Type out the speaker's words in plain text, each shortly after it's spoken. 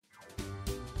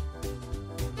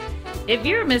If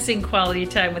you're missing quality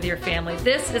time with your family,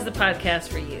 this is the podcast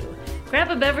for you. Grab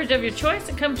a beverage of your choice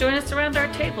and come join us around our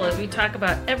table as we talk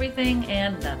about everything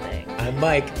and nothing. I'm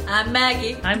Mike. I'm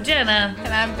Maggie. I'm Jenna.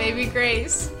 And I'm Baby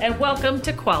Grace. And welcome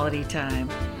to Quality Time.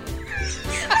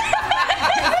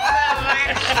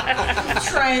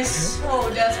 Trying so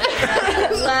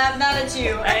desperately to laugh, not at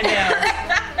you. I know.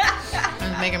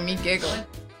 It's making me giggle.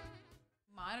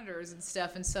 Monitors and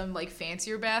stuff in some like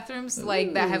fancier bathrooms,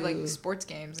 like that have like sports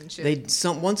games and shit.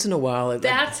 Once in a while.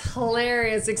 That's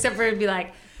hilarious, except for it'd be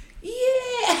like,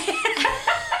 yeah.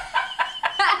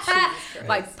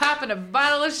 Like popping a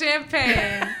bottle of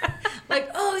champagne. Like,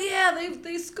 oh yeah,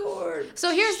 they scored.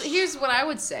 So here's what I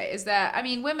would say is that, I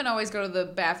mean, women always go to the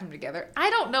bathroom together. I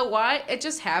don't know why. It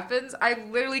just happens. I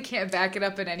literally can't back it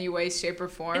up in any way, shape, or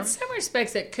form. In some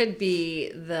respects, it could be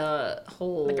the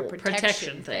whole like a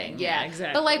protection thing. Yeah,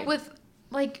 exactly. But like with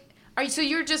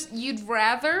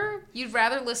you'd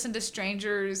rather listen to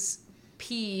strangers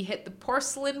pee hit the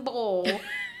porcelain bowl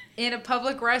in a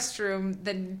public restroom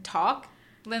than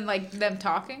like them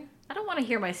talking? I don't want to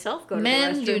hear myself go to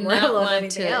Men the restroom. do let not alone want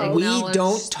anything to else. We acknowledge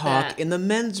don't talk that. in the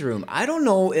men's room. I don't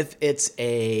know if it's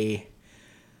a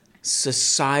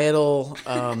societal.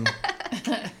 You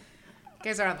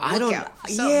guys are on the I don't. lookout for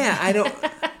something. Yeah,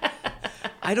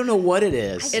 I don't know what it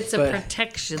is. It's a but-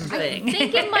 protection thing. I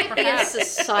think it might be a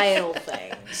societal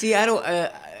thing. See, I don't.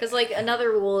 Because, like, another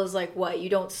rule is, like, what? You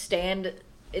don't stand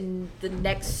in the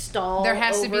next stall. There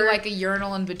has to be over. like a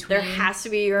urinal in between. There has to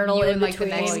be a urinal you in and, like, the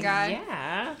between. next guy.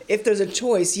 Yeah. If there's a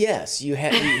choice, yes, you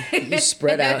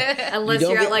spread out. Unless You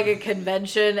don't you're at, get- like, a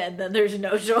convention and then there's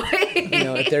no choice.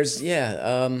 if there's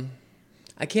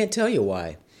I can't tell you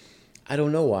why. I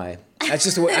don't know why. That's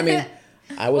just the way. I mean,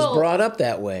 I was brought up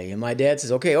that way, and my dad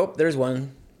says, "Okay, there's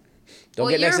one. Don't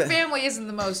Well, get your next." family isn't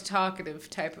the most talcative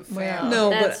type of family. No,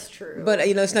 That's but true. But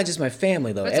it's not just my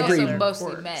family though. But it's Every also mostly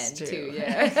quirks, men, too. too,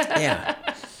 yeah.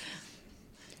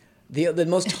 yeah. The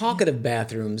most talkative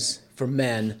bathrooms for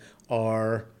men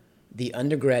are the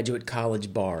undergraduate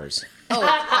college bars.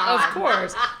 Of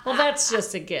course. Well, that's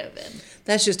just a given.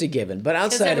 That's just a given. But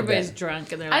Because outside of everybody's that,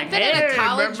 drunk and they're like, I've been in hey, a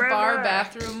college blah, blah, bar blah.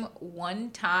 bathroom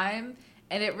one time,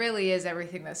 and it really is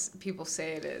everything that people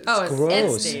say it is. Oh, it's Gross.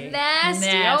 nasty. nasty.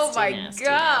 Nasty, Oh my nasty,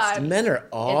 god. men are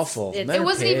awful. it's- Men It are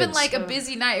wasn't even pigs. like a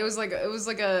busy night. It was like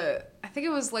a I think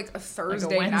it was like a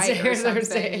Thursday Wednesday night or or something.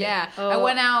 Thursday. Yeah. Oh. I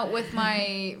went out with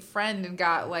my friend and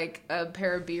got like a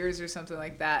pair of beers or something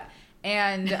like that.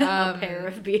 And a pair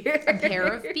of beer. a pair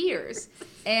of beers.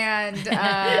 And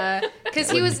because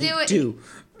he was new do.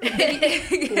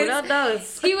 What are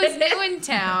those? he was new in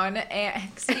town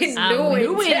and I'm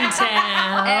new in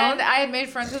town. and I had made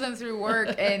friends with him through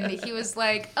work, and he was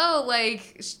like, "Oh,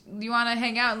 like, you want to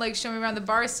hang out and like show me around the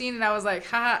bar scene?" And I was like,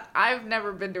 "Ha, I've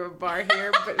never been to a bar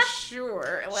here, but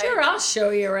sure, like, Sure, I'll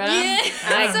show you around. Yeah,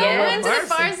 I so we went to guess. the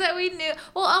bars that we knew.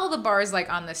 Well, all the bars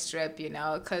like on the strip, you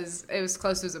know, because it was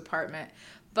close to his apartment.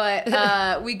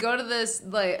 But we go to this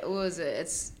like, what was it?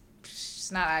 It's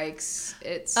not Ike's.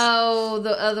 It's Oh,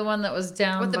 the other one that was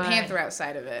down with the by... Panther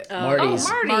outside of it. Marty's.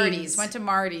 Oh, Marty's. Went to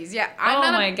Marty's. Yeah. Oh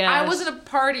my I gosh. wasn't a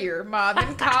partier, Mom,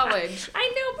 in college.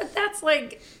 I know, but that's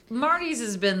like... Marty's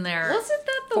has been there Wasn't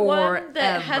that the one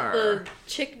that had forever. the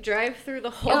chick drive through the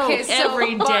whole? Okay, so-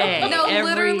 every day. No, every,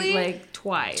 literally like,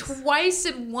 twice. Twice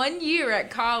in 1 year at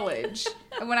college,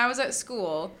 and when I was at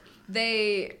school,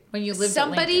 When you lived at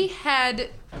somebody Lincoln. had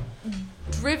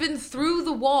driven through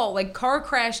the wall, like car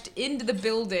crashed into the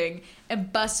building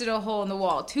and busted a hole in the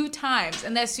wall 2 times.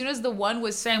 And as soon as the one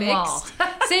was Same fixed, wall.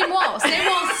 same wall,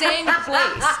 same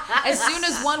place. As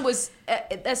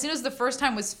soon as the first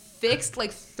time was fixed,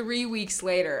 like 3 weeks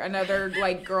later, another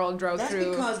like girl drove That's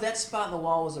through. because that spot in the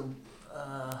wall was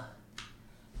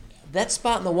that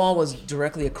spot in the wall was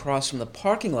directly across from the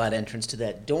parking lot entrance to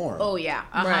that dorm. Oh yeah,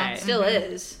 Right. Still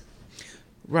is.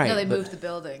 right. No, they but, moved the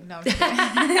building. No, I'm just kidding.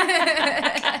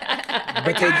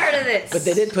 but Tired of this. But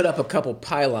they did put up a couple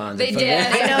pylons. They in front did. of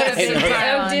I that. noticed I some know.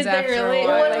 pylons did they after a really?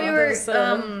 while. When we were,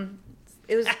 So-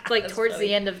 it was like That's towards funny.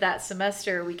 the end of that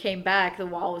semester. We came back. The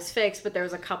wall was fixed, but there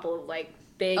was a couple of like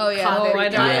big. Oh, yeah. Oh, I concrete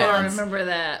don't pylons remember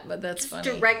that, but that's funny.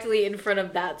 directly in front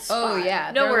of that spot. Oh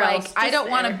yeah, nowhere They're like, else. I just don't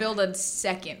want to there. build a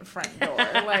second front door.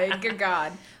 Like, good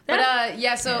God. But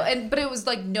yeah. So but it was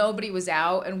like nobody was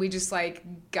out, and we just like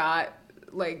got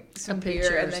like some picture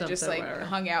beer or and then just something, like whatever.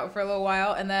 hung out for a little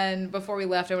while, and then before we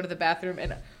left, I went to the bathroom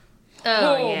and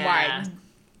yeah.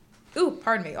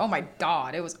 pardon me. Oh my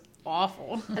God, it was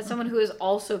awful. As someone who has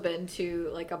also been to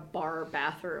like a bar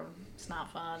bathroom, it's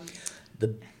not fun.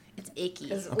 The It's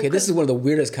icky. Okay, this is one of the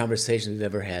weirdest conversations we've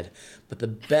ever had. But the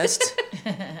best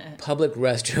public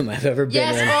restroom I've ever been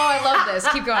Yes. in Oh, I love this.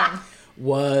 Keep going.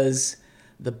 was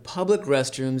the public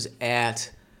restrooms at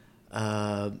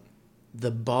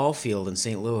the ball field in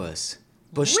St. Louis.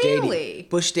 Busch Stadium.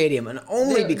 Busch Stadium. And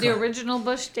only because... The original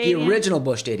Busch Stadium? The original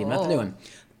Busch Stadium, not the new one.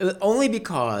 Only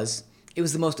because it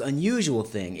was the most unusual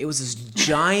thing. It was this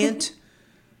giant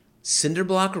cinder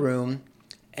block room,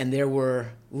 and there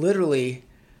were literally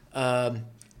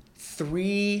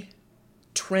 3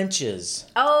 trenches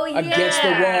against the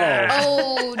wall.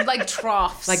 Oh, like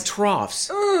troughs. Like troughs.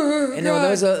 And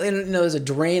there was a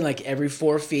drain like every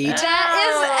 4 feet. That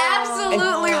is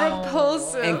absolutely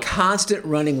repulsive. And constant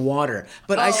running water.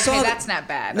 But I saw okay, that's not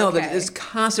bad. No, okay. it's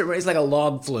constant. It's like a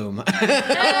log flume. It's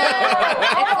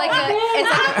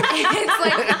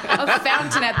like a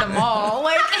fountain at the mall.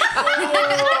 Like,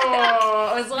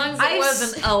 as long as it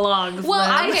wasn't a log flume.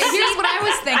 Well, okay, here's what I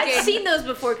was thinking. I've seen those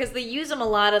before because they use them a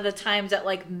lot of the times at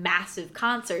like massive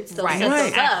concerts. They'll Right. set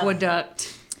those up.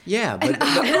 Aqueduct. Yeah,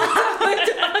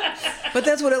 but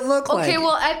that's what it looked like. Okay,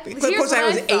 well, of course, I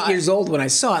was 8 years old when I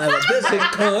saw it. And I was like, this is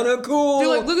kind of cool.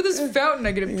 You're like, look at this fountain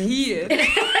I get to pee in.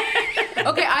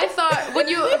 Okay, I thought when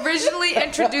you originally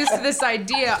introduced this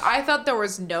idea, I thought there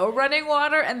was no running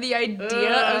water, and the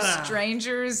idea of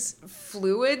strangers'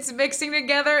 fluids mixing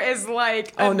together is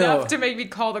like enough to make me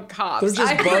call the cops. There's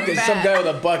just buckets. Some guy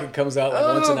with a bucket comes out like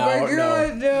once an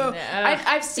hour. No.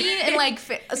 I've seen in like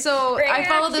I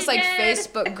follow this like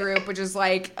Facebook group, which is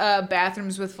like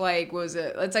bathrooms with like what was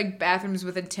it? It's like bathrooms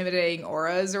with intimidating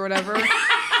auras or whatever.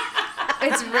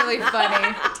 It's really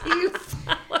funny.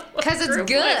 Because it's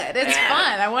good. It's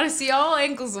fun. I want to see all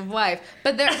angles of life.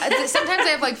 But sometimes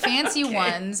they have like fancy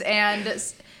ones, and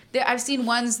I've seen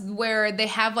ones where they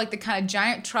have like the kind of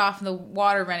giant trough and the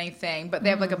water running thing, but they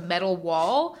have like a metal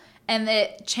wall, and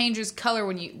it changes color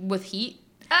with heat.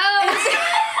 Oh,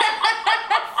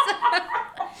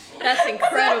 that's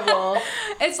incredible.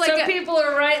 It's like so people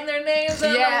are writing their names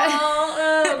on the wall.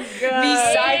 Oh god. Me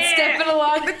sidestepping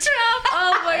along the trough.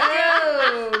 Oh my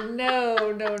god. No.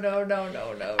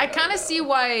 I kind of see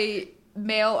why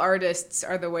male artists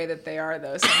are the way that they are,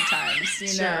 though. Sometimes,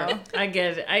 you know, I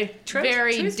get it.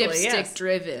 Very dipstick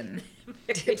driven.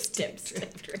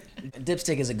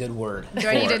 Dipstick is a good word. Do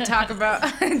I need to talk about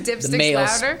dipsticks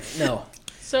louder? No.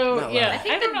 So yeah,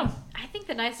 I don't know. I think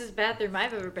the nicest bathroom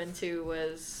I've ever been to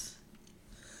was.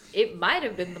 It might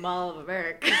have been the Mall of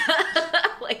America,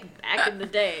 like back in the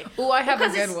day. Oh, I have a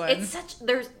good one. It's such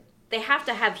they have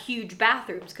to have huge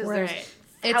bathrooms because there's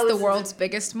it's the world's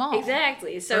biggest mall.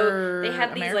 Exactly. So they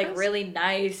had these like really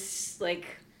nice like.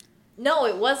 No,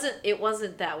 it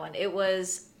wasn't that one. It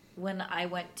was when I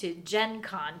went to Gen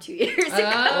Con 2 years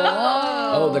ago.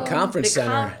 Oh, the conference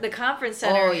center. The conference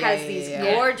center has these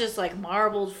gorgeous like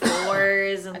marbled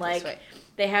floors and like.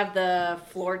 They have the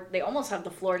floor. They almost have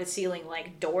the floor to ceiling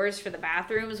like doors for the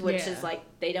bathrooms, which is like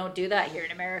they don't do that here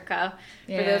in America.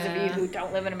 For those of you who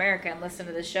don't live in America and listen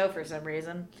to this show for some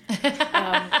reason,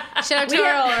 shout out to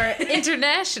our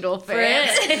international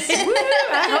fans.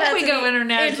 I hope we go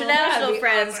international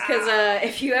friends, because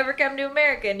if you ever come to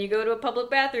America and you go to a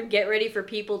public bathroom, get ready for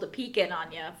people to peek in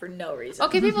on you for no reason.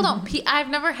 Okay, people don't peek. I've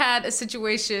never had a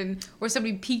situation where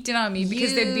somebody peeked in on me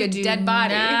because there'd be a dead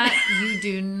body. You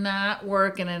do not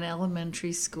work in an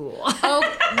elementary school. Oh,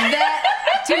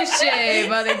 touche,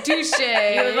 mother, touche.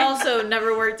 You have also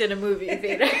never worked in a movie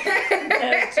theater.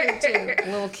 That's true too.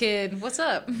 Little kid, what's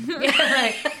up?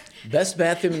 Best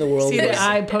bathroom in the world. See the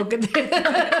eye poking.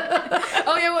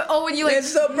 Oh yeah. Oh, when you like.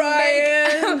 It's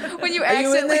Brian. When you Are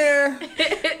you in there?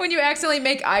 When you accidentally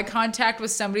make eye contact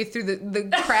with somebody through the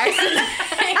cracks.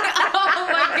 Oh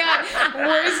my god!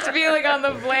 Worst feeling on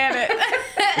the planet.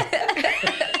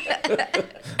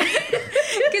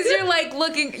 Because you're like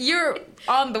you're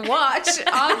on the watch,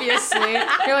 obviously.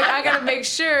 You're like, I gotta make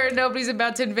sure nobody's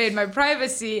about to invade my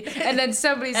privacy, and then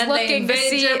somebody's looking to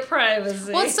see your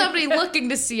privacy. Well, somebody looking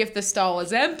to see if the stall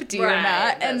is empty or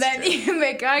not, and then you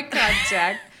make eye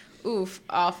contact. Oof,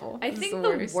 awful. I think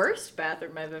the worst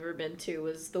bathroom I've ever been to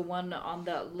was the one on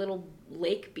the little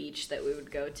lake beach that we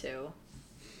would go to.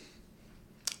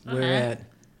 Where at?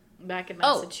 Back in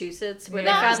Massachusetts, where they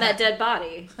found that dead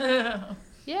body.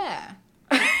 Yeah.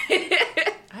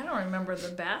 I don't remember the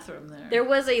bathroom there. There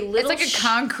was a little. It's like a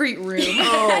concrete room.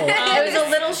 It was a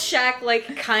little shack,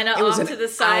 like kind of off to the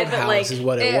side, but like is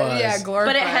what it was. Yeah,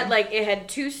 glorified. But it had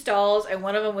 2 stalls, and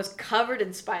one of them was covered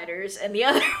in spiders, and the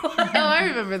other one. Oh, I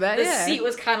remember that. The seat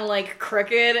was kind of like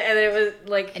crooked, and it was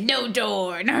like no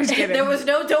door. No, I'm just kidding. There was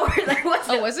no door. There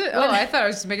wasn't. Oh, was it? Oh, I thought I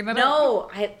was just making that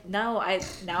up. No, now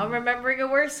I'm remembering a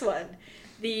worse one.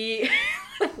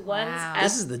 Wow.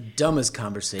 This is the dumbest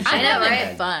conversation. I know,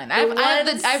 right? Fun. I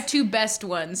have two best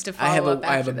ones to follow up.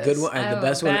 I have a good one. I have the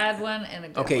best one. A bad one and a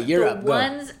good one. Okay, you're up. The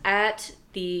ones at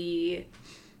the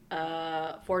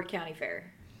Ford County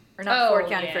Fair. Or not Ford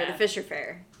County Fair, the Fisher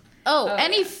Fair.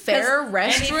 Any fair restroom?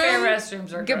 Any fair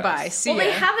restrooms are goodbye. gross. See Well, ya.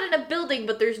 they have it in a building,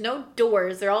 but there's no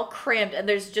doors. They're all cramped, and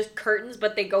there's just curtains,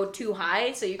 but they go too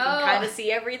high, so you can kind of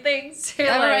see everything. So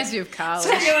that reminds me of college.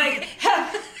 So you're like,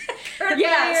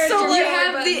 yeah. So you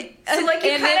have the you kind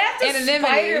of have to anonymity.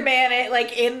 Spider-Man it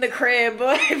like in the crib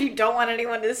if you don't want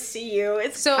anyone to see you.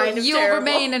 It's so kind of you'll terrible.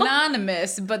 remain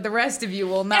anonymous, but the rest of you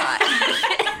will not.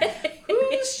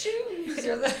 Whose shoes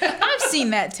are that? I've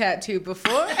seen that tattoo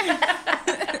before.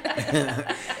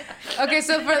 Okay,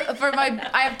 so for my,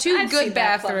 I have two good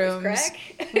bathrooms.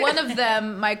 One of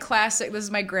them, my classic. This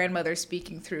is my grandmother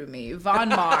speaking through me. Von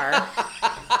Mar.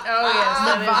 Oh yes,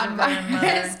 the Von Mar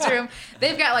restroom.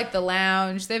 They've got like the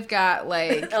lounge. They've got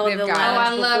like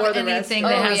I love anything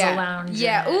that has a lounge.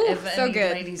 Yeah, in it. ooh, so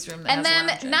good. Ladies' room that and has then a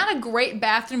lounge not a great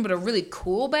bathroom, but a really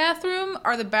cool bathroom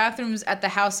are the bathrooms at the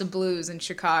House of Blues in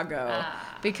Chicago.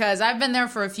 Because I've been there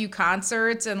for a few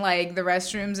concerts, and like the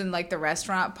restrooms and like the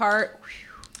restaurant part.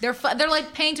 They're they're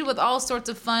like painted with all sorts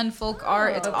of fun folk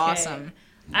art. It's awesome.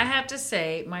 I have to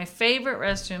say, my favorite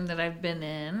restroom that I've been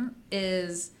in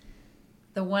is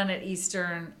the one at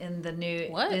Eastern in the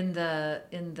new in the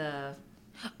in Doudna.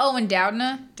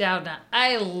 Doudna.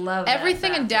 I love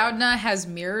everything that in Doudna has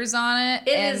mirrors on it.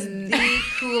 It is the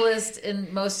coolest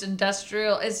and most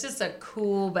industrial. It's just a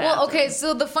cool bathroom. Well, okay,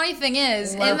 so the funny thing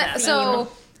is,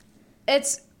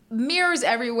 it's mirrors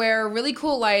everywhere, really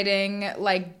cool lighting,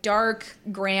 like dark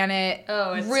granite.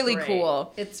 Oh, it's really great.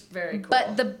 Cool. It's very cool.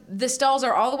 But the stalls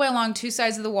are all the way along two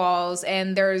sides of the walls,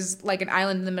 and there's like an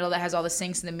island in the middle that has all the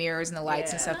sinks and the mirrors and the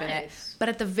lights and stuff in it. But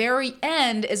at the very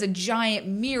end is a giant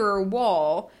mirror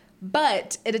wall,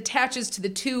 but it attaches to the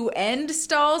two end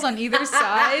stalls on either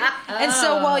side. And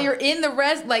so while you're in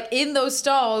in those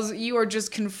stalls, you are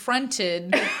just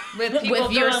confronted with people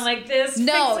going like this.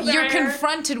 No, you're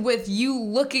confronted with you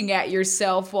looking at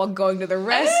yourself while going to the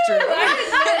restroom.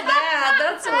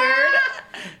 That's weird.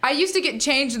 I used to get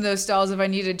changed in those stalls if I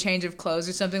needed a change of clothes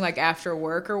or something like after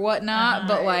work or whatnot.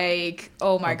 But like,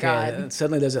 oh my God.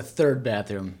 Suddenly there's a third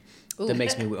bathroom that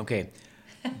makes me,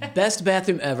 best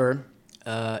bathroom ever.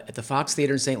 At the Fox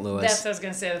Theater in St. Louis. That's what I was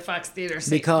going to say, the Fox Theater.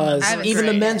 Because even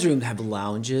the men's room have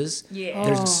lounges. Yeah.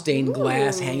 There's stained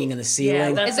glass hanging in the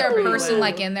ceiling. Is there a person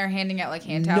like in there handing out like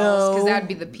hand towels? Because that would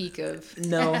be the peak of...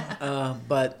 No,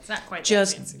 but it's not quite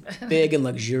just big and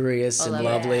luxurious and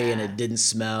lovely, and it didn't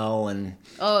smell. And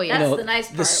that's the nice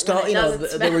part. The stall,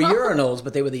 they were urinals,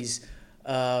 but they were these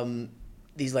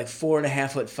like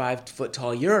 4.5 foot, 5 foot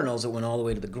tall urinals that went all the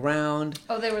way to the ground.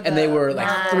 Oh, they were, and they were like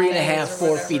 3.5,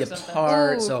 4 feet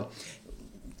apart. Ooh. So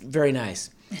very nice.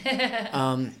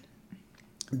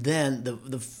 Then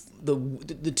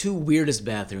the two weirdest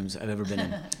bathrooms I've ever been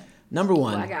in. Number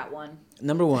one. I got one.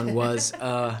 Number one was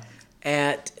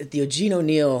at the Eugene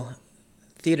O'Neill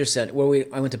Theater Center where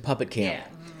I went to puppet camp.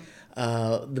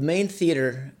 Yeah. The main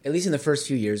theater, at least in the first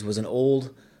few years, was an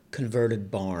old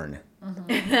converted barn.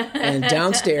 Mm-hmm. And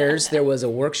downstairs there was a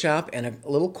workshop and a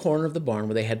little corner of the barn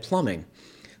where they had plumbing.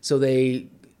 So they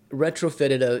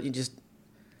retrofitted just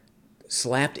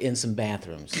slapped in some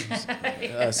bathrooms,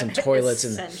 some toilets,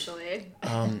 essentially.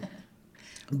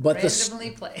 But randomly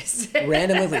placed.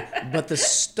 But the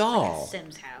stall,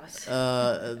 Sims house,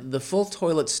 the full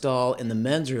toilet stall in the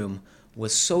men's room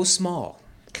was so small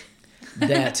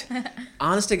that,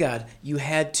 honest to God, you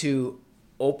had to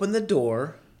open the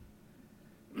door,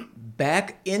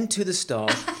 back into the stall,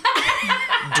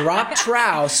 drop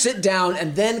trow, sit down,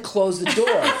 and then close the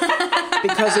door.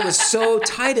 Because it was so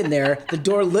tight in there, the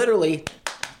door literally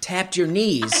tapped your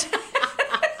knees.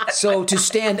 So to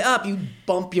stand up, you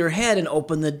bump your head and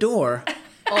open the door.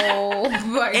 Oh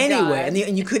my God. Anyway,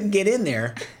 and you couldn't get in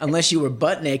there unless you were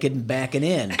butt naked and backing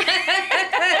in.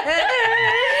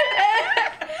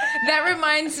 That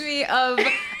reminds me of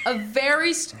a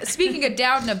very... Speaking of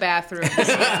Doudna bathrooms.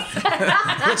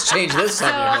 Let's change this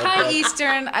subject. So, hi,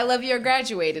 Eastern. I love you. I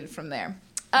graduated from there.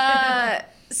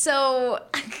 So...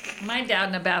 My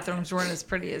Doudna bathrooms weren't as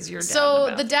pretty as your Doudna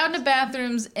So, the Doudna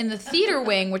bathrooms in the theater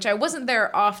wing, which I wasn't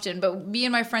there often, but me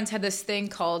and my friends had this thing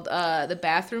called the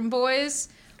Bathroom Boys,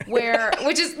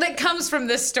 that comes from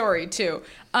this story, too,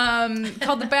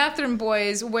 called the Bathroom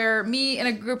Boys, where me and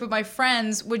a group of my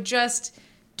friends would just...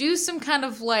 do some kind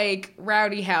of like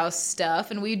rowdy house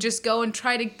stuff, and we'd just go and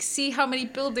try to see how many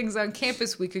buildings on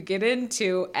campus we could get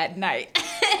into at night.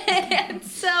 And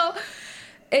so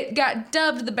it got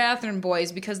dubbed the Bathroom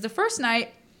Boys because the first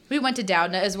night we went to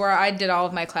Doudna, is where I did all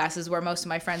of my classes, where most of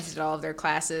my friends did all of their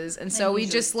classes. And so we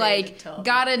just like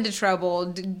got into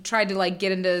trouble, tried to like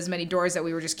get into as many doors that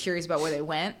we were just curious about where they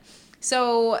went.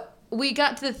 So we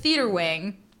got to the theater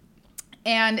wing,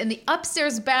 and in the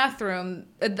upstairs bathroom,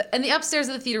 in the upstairs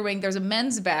of the theater wing, there's a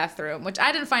men's bathroom, which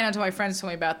I didn't find out until my friends told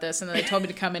me about this, and then they told me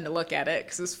to come in to look at it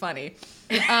because it was funny.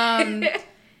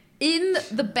 In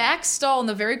the back stall in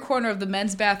the very corner of the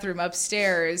men's bathroom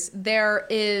upstairs, there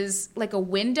is like a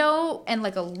window and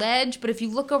like a ledge, but if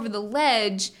you look over the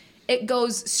ledge, it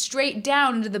goes straight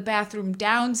down into the bathroom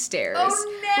downstairs.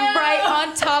 Oh, no! Right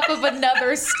on top of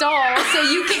another stall. So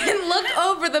you can look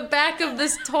over the back of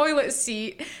this toilet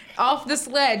seat off this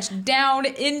ledge down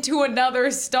into another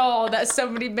stall that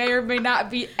somebody may or may not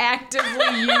be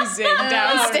actively using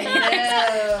downstairs.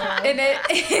 Oh, no. And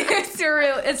it's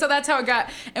surreal. And so that's how it got.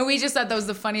 And we just thought that was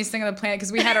the funniest thing on the planet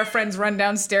because we had our friends run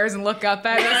downstairs and look up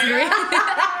at us.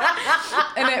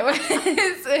 And it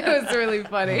was really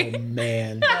funny. Oh,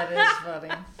 man. That is funny.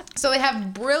 So they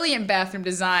have brilliant bathroom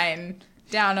design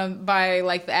down by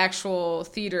like the actual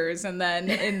theaters, and then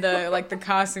in the like the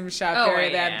costume shop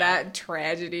area, that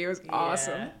tragedy was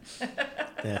awesome.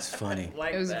 That's funny.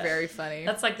 It was very funny.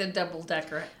 That's like the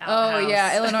double-decker outhouse. Oh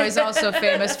yeah, Illinois is also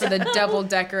famous for the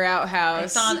double-decker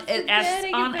outhouse.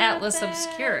 It's on Atlas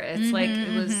Obscura. It's like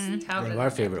it was touted. One of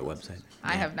our favorite websites.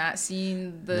 I have not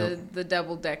seen the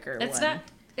double-decker one. It's not.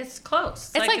 It's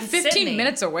close. It's like 15 Sydney.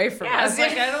 minutes away from us.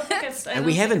 Like, I don't think it's... And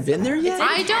we haven't been there yet?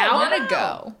 I don't want to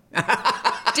go.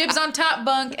 Dibs on top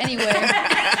bunk anyway.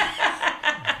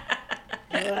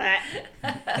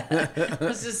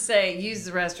 Let's just say, use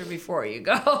the restroom before you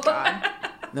go. God.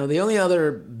 No, the only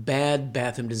other bad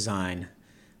bathroom design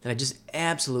that I just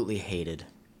absolutely hated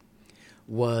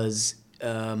was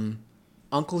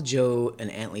Uncle Joe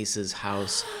and Aunt Lisa's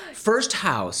house. First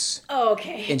house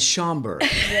in Schaumburg.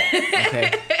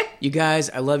 Okay. You guys,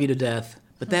 I love you to death,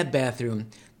 but that bathroom,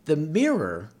 the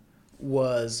mirror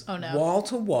was wall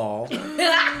to wall,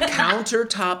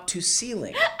 countertop to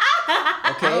ceiling.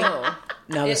 Okay?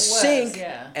 Now the sink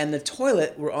and the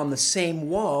toilet were on the same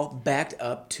wall backed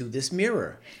up to this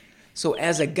mirror. So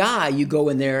as a guy, you go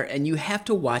in there and you have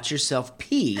to watch yourself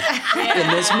pee in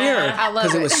this mirror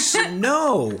because it was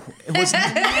snow. It was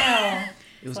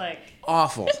it was like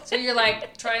awful. So you're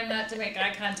like trying not to make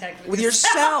eye contact with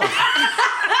yourself.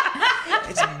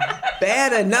 It's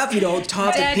bad enough you don't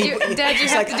talk to people. Dad, you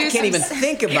have to do I can't even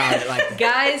think about it. Like,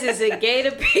 guys, is it gay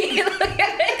to pee?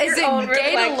 Is it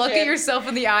gay to look at yourself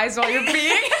in the eyes while you're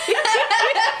peeing?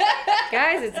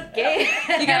 Guys, it's gay.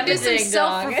 You gotta do some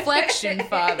self-reflection,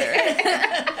 Father.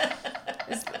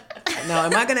 Now,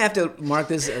 am I going to have to mark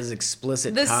this as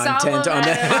explicit content on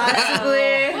that?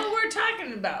 Possibly. Well, we're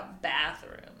talking about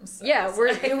bathrooms. Yeah,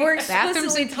 we're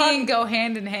bathrooms and peeing go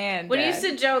hand in hand. When you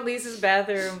said Joe and Lisa's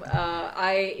bathroom,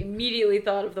 I immediately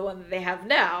thought of the one that they have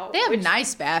now. They have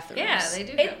nice bathrooms. Yeah, they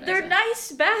do. They're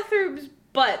nice bathrooms,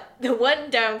 but the one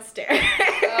downstairs.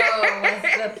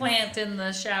 With the plant in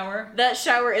the shower. That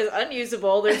shower is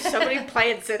unusable. There's so many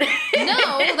plants in it.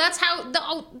 No,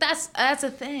 that's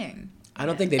a thing. I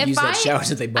don't think they've used that shower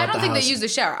since they bought the house. I don't think they use the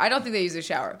shower. I don't think they use the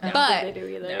shower. I don't but think they do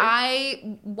either.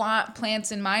 I want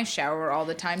plants in my shower all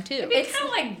the time too. It's kind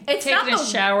of like taking a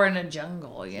shower in a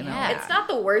jungle, you know? Yeah. It's not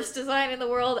the worst design in the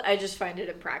world. I just find it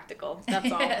impractical.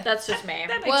 That's all. That's just me.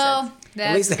 That makes sense.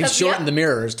 At least they've shortened the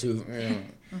mirrors to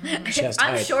chest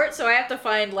height. I'm short, so I have to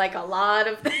find like a lot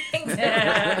of things.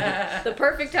 The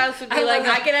perfect house would be like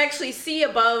I can actually see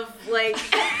above, like.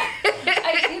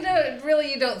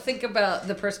 Really, you don't think about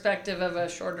the perspective of a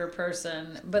shorter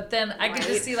person, but then I can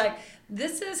just see like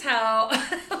this is how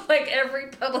like every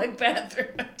public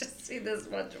bathroom. I just see this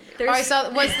much of it. I saw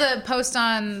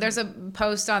there's a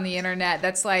post on the internet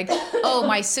that's like, oh,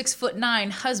 my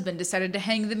 6'9" husband decided to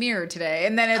hang the mirror today,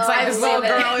 and then it's like this little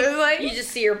girl is like, you just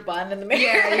see her bun in the mirror.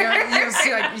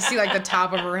 Yeah, you see like the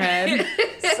top of her head.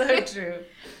 So true.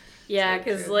 Yeah,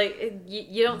 because like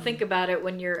you don't think about it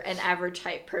when you're an average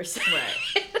height person.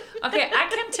 Right. Okay, I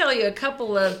can tell you a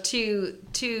couple of two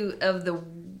of the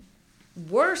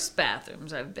worst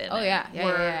bathrooms I've been in. Oh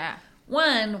yeah.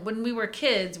 One, when we were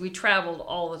kids, we traveled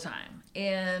all the time,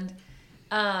 and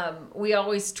we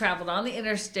always traveled on the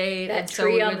interstate. That and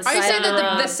tree so on the Are you saying side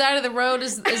that the side of the road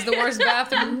is the worst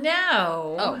bathroom?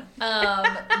 No.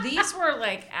 These were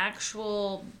like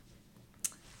actual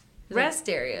rest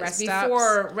areas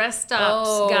before rest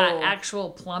stops got actual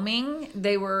plumbing.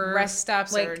 They were rest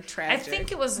stops like, are tragic. I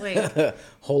think it was like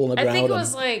hole in the ground. I think it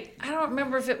was like I don't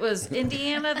remember if it was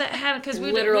Indiana that had because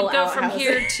we'd Literal go from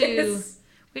here to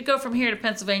we'd go from here to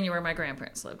Pennsylvania where my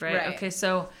grandparents lived. Right. Okay.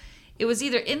 So it was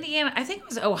either Indiana, I think it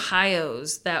was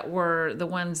Ohio's that were the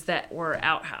ones that were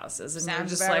outhouses. And you're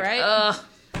just like, right. ugh,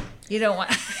 you don't want...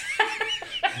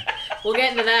 We'll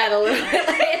get into that a little bit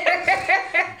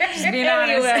later. Just being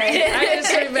honest.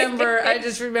 I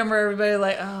just remember everybody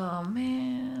like, oh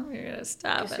man, we're gonna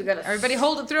stop it. Everybody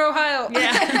hold it through Ohio.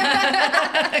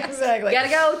 Yeah, exactly. Gotta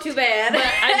go. Too bad. But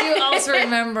I do also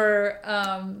remember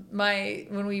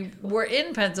when we were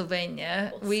in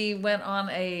Pennsylvania, we went on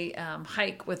a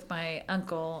hike with my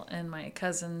uncle and my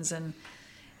cousins, and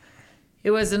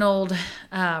it was an old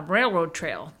railroad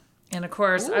trail. And of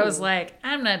course, I was like,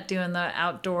 I'm not doing the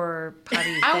outdoor potty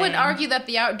thing. I would argue that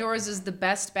the outdoors is the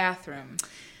best bathroom.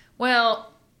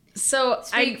 Well, so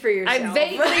Speak for yourself.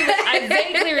 I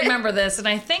vaguely remember this, and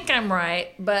I think I'm right.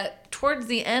 But towards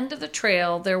the end of the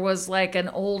trail, there was like an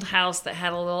old house that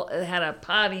had a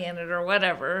potty in it or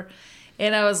whatever.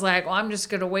 And I was like, well, I'm just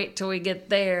gonna wait till we get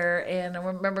there. And I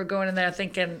remember going in there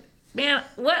thinking, man,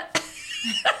 what?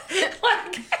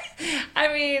 Like,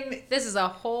 I mean, this is a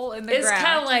hole in the ground. It's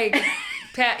kind of like,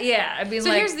 yeah. I mean,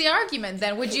 so here's the argument.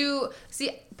 Then, would you see?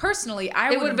 Personally,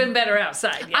 it would have been better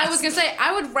outside. Yes. I was gonna say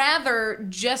I would rather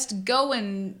just go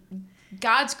in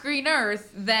God's green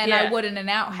earth than I would in an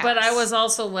outhouse. But I was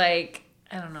also like,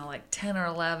 I don't know, like 10 or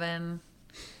 11.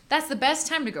 That's the best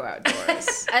time to go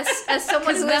outdoors. As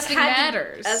someone who nothing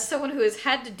matters. As someone who has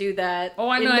had to do that. Oh,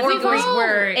 I know. I think it was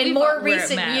where in more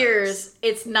recent years,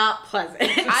 it's not pleasant.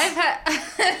 I've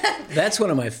had. That's one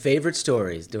of my favorite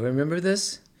stories. Do I remember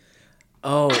this?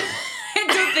 Oh. I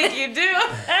don't think you do.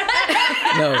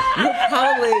 No, you're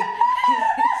probably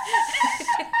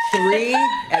 3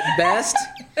 at best.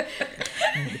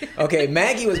 Okay,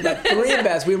 Maggie was about 3 at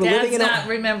best. We were living in not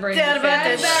remembering.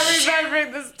 Dad's not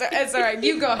remembering this. It's all right.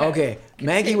 You go ahead. Okay,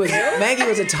 Maggie was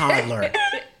a toddler,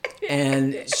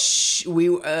 and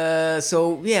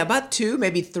about 2,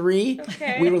 maybe 3.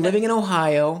 Okay. We were living in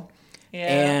Ohio, Yeah.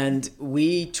 and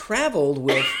we traveled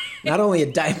with not only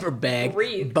a diaper bag,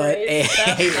 but we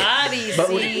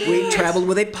traveled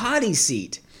with a potty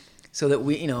seat. So that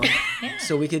we,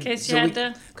 so we could,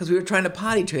 because we were trying to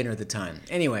potty train her at the time.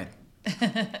 Anyway,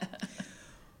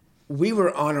 we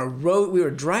were on a road, we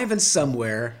were driving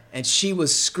somewhere, and she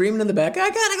was screaming in the back, I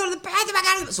gotta go to the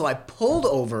bathroom, So I pulled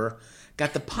over,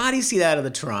 got the potty seat out of the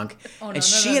trunk, and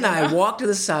she and I walked to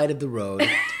the side of the road.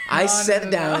 I sat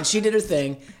down, and she did her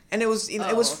thing, and it was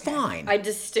fine. I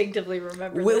distinctively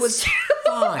remember It was fine.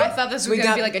 I thought this was going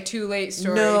to be like a too late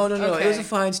story. No. Okay. It was a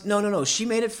fine. No. She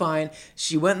made it fine.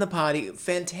 She went in the potty.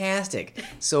 Fantastic.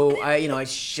 So I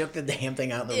shook the damn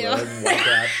thing out in the road and wiped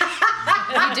out.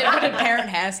 You did what a parent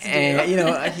has to do.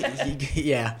 And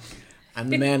yeah, I'm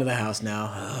the man of the house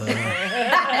now.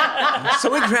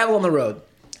 So we travel on the road.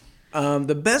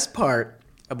 The best part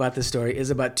about this story is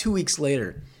about 2 weeks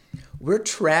later. We're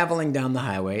traveling down the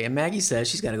highway, and Maggie says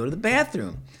she's got to go to the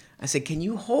bathroom. I said, can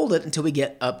you hold it until we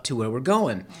get up to where we're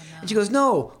going? Oh, no. And she goes,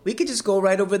 no, we could just go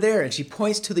right over there. And she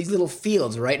points to these little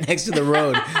fields right next to the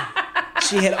road.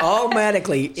 She had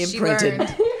automatically imprinted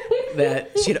that.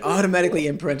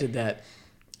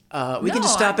 We can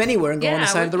just stop anywhere and go on the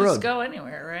side of the road. Just go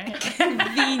anywhere, right?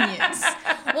 Convenience.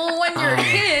 Well, when you're a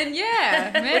kid,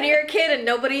 yeah. Man. When you're a kid and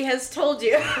nobody has told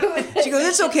you. She goes,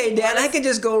 it's okay, Dad. I can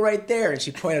just go right there. And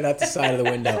she pointed out the side of the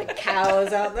window. Like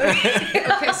cows out there.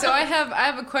 Okay, so I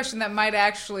have a question that might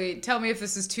actually tell me if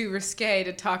this is too risque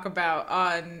to talk about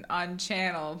on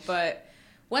channel, but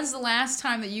when's the last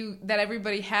time that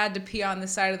everybody had to pee on the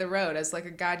side of the road as like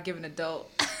a God-given adult?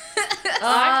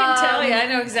 I can tell you. I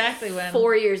know exactly when.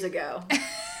 4 years ago.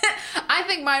 I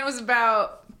think mine was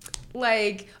about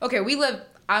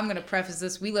I'm going to preface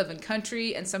this. We live in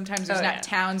country, and sometimes there's not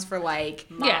towns for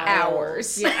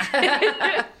hours.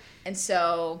 Yeah. And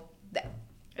so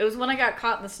it was when I got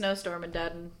caught in the snowstorm and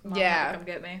Dad and Mom had to come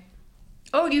get me.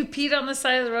 Oh, you peed on the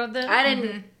side of the road then? I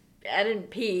didn't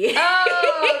pee. Oh, no.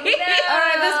 All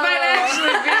right, this might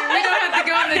actually be. We don't have to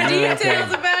go into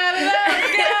details about it.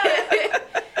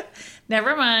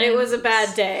 Never mind. It was a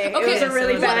bad day. Okay, it was a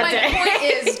really bad day. My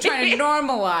point is trying to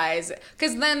normalize,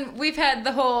 because then we've had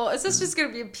the whole. Is this just going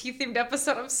to be a pee-themed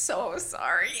episode? I'm so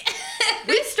sorry.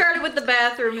 We started with the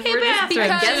bathrooms. Hey, we're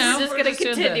just going to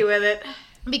continue with it.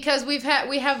 Because we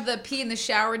have the pee in the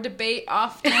shower debate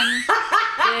often.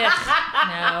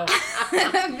 No.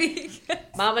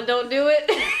 Mama, don't do it.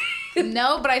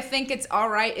 No, but I think it's all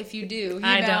right if you do. You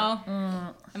know?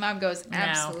 Don't. And Mom goes,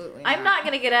 absolutely. I'm not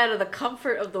going to get out of the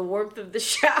comfort of the warmth of the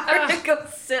shower and go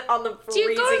sit on the freezing Do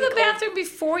you go to the cold. bathroom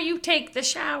before you take the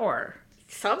shower?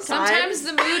 Sometimes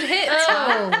the mood hits.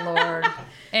 Oh, Lord.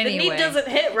 Anyway. The need doesn't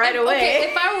hit right away. Okay,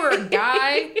 if I were a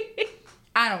guy,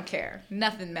 I don't care.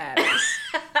 Nothing matters.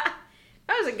 If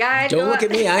I was a guy. Don't look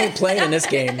at me. I ain't playing in this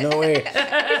game. No way.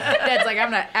 Dad's like,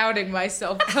 I'm not outing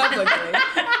myself publicly.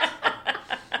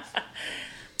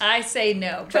 I say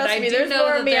no, Trust but I me, do there's know more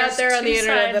that of me out there on the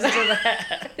internet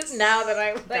that. now that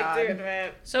I like God. to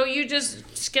admit. So you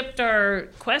just skipped our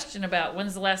question about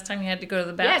when's the last time you had to go to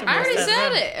the bathroom? I already Yes,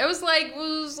 said it. It was like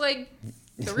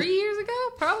 3 years ago,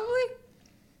 probably.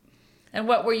 And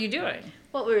what were you doing?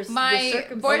 What were My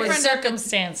What were boyfriend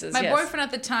circumstances? My yes. boyfriend at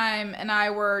the time and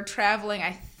I were traveling,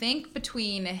 I think,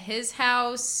 between his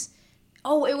house.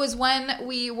 Oh, it was when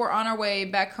we were on our way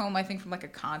back home, I think, from like a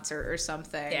concert or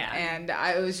something. Yeah. And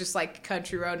it was just like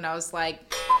country road, and I was like,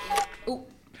 ooh.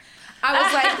 I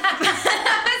was like,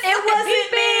 it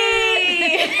wasn't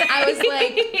me. I was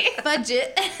like,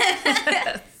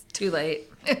 budget. Too late.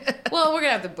 Well, we're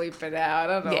gonna have to bleep it out.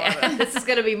 I don't know. Yeah. This is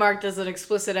gonna be marked as an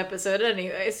explicit episode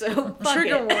anyway, so fuck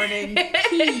Trigger it. warning.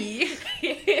 Key.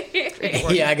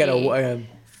 Yeah, I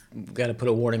gotta put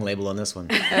a warning label on this one.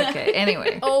 Okay.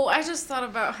 Anyway. Oh, I just thought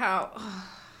about how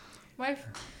my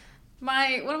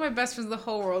one of my best friends in the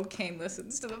whole world, Kane,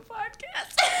 listens to the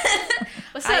podcast.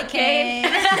 What's up, Kane?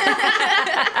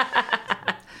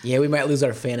 Yeah, we might lose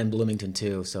our fan in Bloomington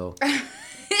too. So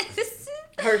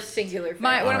Her singular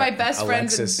fan. One of my best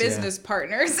friends and Alexis, yeah. business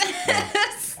partners.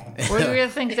 Were you going to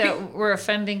think that we're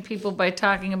offending people by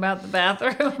talking about the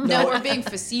bathroom? No, we're being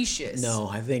facetious. no,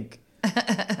 I think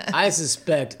I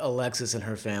suspect Alexis and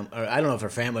her family. Or I don't know if her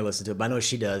family listens to it, but I know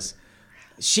she does.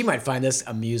 She might find this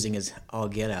amusing as all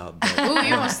get out. But, Ooh,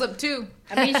 you almost slipped too.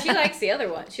 I mean, she likes the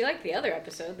other one. She liked the other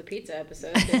episode, the pizza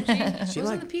episode, didn't she? she Was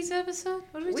it like the pizza episode?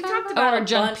 What did we We talk talked about? about Our a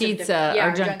junk bunch of pizza. different- yeah,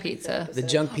 Our junk pizza. episode. the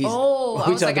junk piece. Oh, I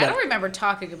we was like, talked I about- don't remember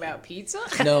talking about pizza.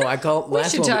 No, I call We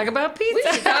last should one. talk about We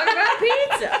pizza. should talk about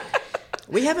pizza.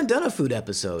 We haven't done a food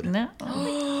episode. No.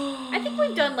 I think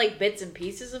we've done like bits and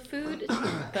pieces of food. but,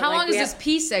 How like, long we has this have-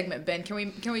 pea segment been? Can we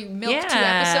milk 2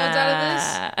 episodes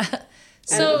out of this?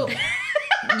 So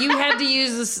you had to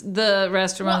use the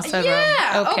restroom on Sunday.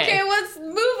 Yeah. Okay. Okay, let's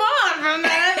move on from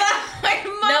that. Like,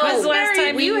 Mom When's was the last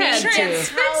very time you had to?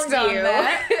 transfixed on You.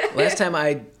 that. Last time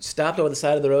I stopped over the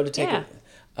side of the road to take Yeah. it,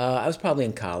 I was probably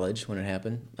in college when it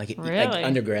happened, like Really?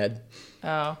 undergrad.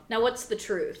 Oh. Now, what's the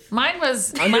truth? Mine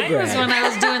was Undergrad. when I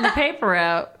was doing the paper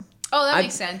route Oh, that I-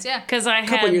 makes sense. Yeah. because I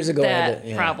Couple had years ago, I that had to-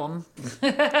 yeah. problem.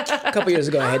 A couple years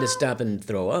ago, I had to stop and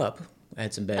throw up. I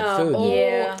had some bad food.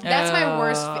 Yeah. That's my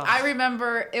worst. Oh. I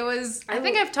remember it was. I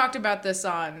think will- I've talked about this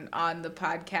on the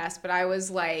podcast, but I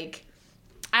was like,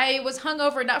 I was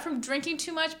hungover not from drinking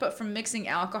too much, but from mixing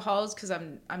alcohols because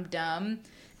I'm dumb.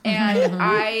 And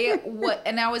I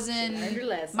was Learned your in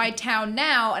lesson. my town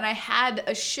now, and I had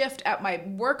a shift at my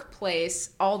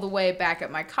workplace all the way back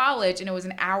at my college, and it was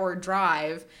an hour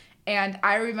drive. And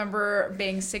I remember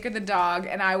being sick of the dog,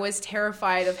 and I was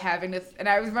terrified of having to. And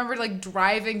I remember like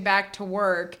driving back to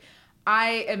work.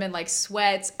 I am in like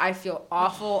sweats. I feel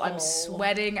awful. I'm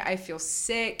sweating. I feel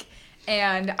sick.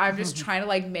 And I'm just trying to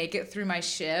like make it through my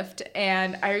shift.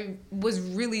 And I was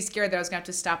really scared that I was gonna have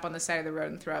to stop on the side of the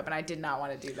road and throw up. And I did not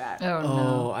want to do that. Oh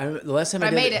no. Oh, the last time But I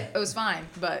did made it. It was fine.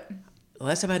 But The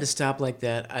last time I had to stop like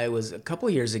that, I was a couple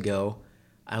years ago.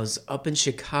 I was up in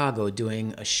Chicago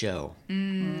doing a show,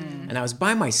 and I was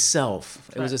by myself.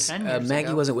 It was About 10 years Maggie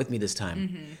ago. wasn't with me this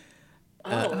time.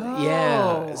 Oh.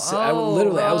 Yeah, so I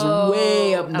was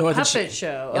way up north. in puppet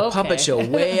show. A Okay. puppet show,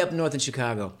 way up north in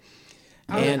Chicago.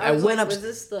 And I was went like, up. Was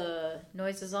this the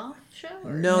Noises Off show?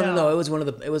 Or? No.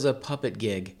 It was a puppet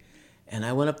gig, and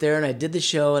I went up there and I did the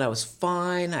show and I was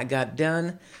fine. I got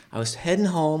done. I was heading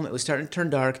home. It was starting to turn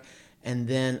dark, and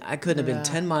then I couldn't have been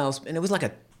 10 miles, and it was like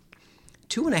a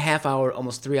 2.5 hour,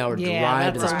 almost 3 hour Yeah,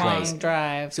 drive to that's this a long place.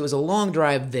 drive. So it was a long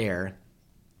drive there,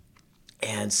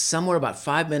 and somewhere about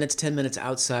 5 minutes, 10 minutes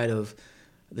outside of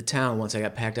the town, once I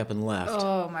got packed up and left,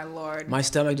 oh my lord. my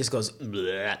stomach just goes,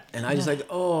 bleh, and I just like,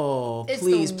 oh, It's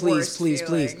please, the please, worst please,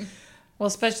 please. feeling. Well,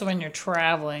 especially when you're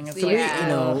traveling. It's Yeah. like, You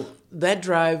know, that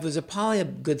drive was probably a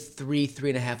good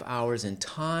 3.5 hours in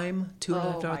time, 2.5 Oh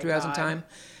hours, my 3 hours in God. time.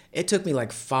 It took me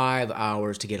like 5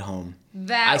 hours to get home.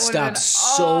 That I would've stopped been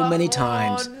so many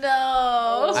times. Oh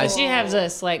no. Did you have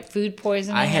this like food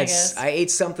poisoning? I guess? ate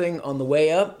something on the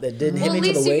way up that didn't hit Well, me at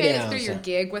till least the you way made it down. through your so-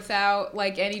 gig without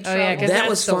like any Oh trouble. yeah, because That that's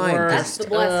was the fine. worst. That's the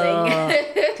blessing.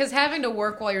 Because having to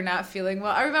work while you're not feeling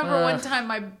well. I remember one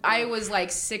time I was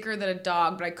like sicker than a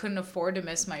dog, but I couldn't afford to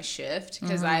miss my shift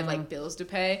because I had like bills to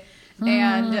pay.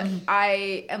 And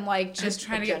I am like just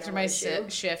trying to get through my general issue.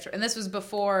 shift. And this was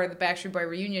before the Backstreet Boy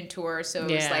reunion tour, so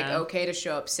it was like okay to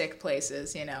show up sick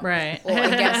places, you know. Right. Well, I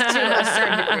guess to a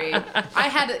certain degree.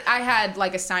 I had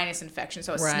like a sinus infection,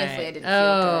 so I was sniffly. I didn't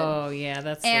feel good. Oh, yeah,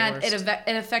 that's And the worst.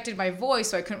 it affected my voice,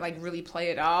 so I couldn't like really play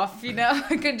it off, you know.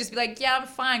 I couldn't just be like, yeah, I'm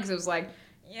fine, because it was like,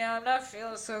 yeah, I'm not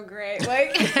feeling so great.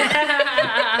 Like, and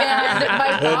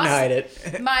Couldn't hide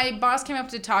it. my boss came up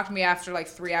to talk to me after like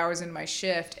 3 hours into my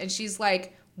shift, and she's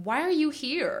like, "Why are you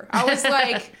here?" I was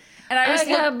like, and I just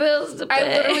got bills to pay.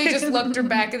 I literally just looked her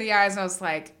back in the eyes, and I was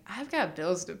like, "I've got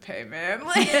bills to pay, man."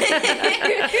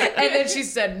 And then she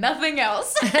said nothing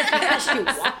else. She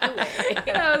walked away.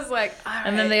 And I was like, all right.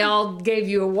 And then they all gave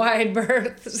you a wide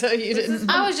berth, so you didn't.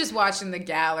 I was just watching the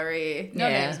gallery. No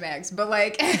Yeah. names, Max, but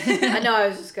like, I know. I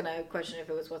was just gonna question if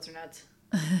it was what's or nuts.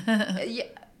 yeah.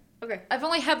 Okay. I've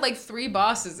only had like 3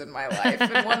 bosses in my life,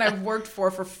 and one I've worked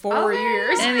for 4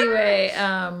 years. Anyway,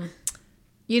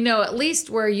 you know, at least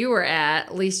where you were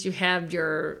at least you had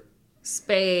your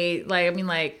space. Like, I mean,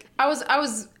 like, I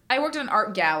worked in an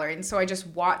art gallery, and so I just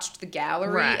watched the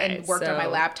gallery and worked on my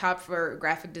laptop for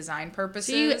graphic design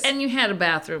purposes. you had a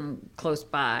bathroom close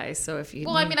by, so if you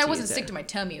well, I mean, I wasn't sick to my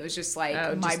tummy. It was just like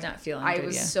just not feeling I good,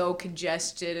 was yeah. so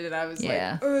congested, and I was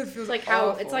Yeah. like, oh, it feels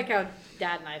It's like how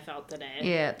Dad and I felt today.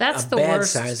 Yeah, that's A the bad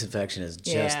worst. sinus infection is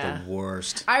just Yeah. the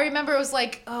worst. I remember it was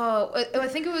like, I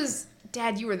think it was,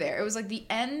 Dad, you were there. It was like the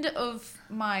end of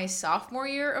my sophomore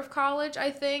year of college, I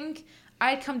think. I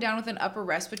had come down with an upper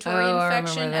respiratory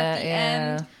infection at the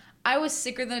end. I was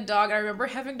sicker than a dog. I remember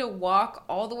having to walk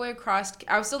all the way across.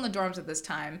 I was still in the dorms at this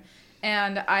time.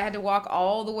 And I had to walk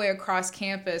all the way across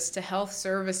campus to health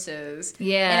services.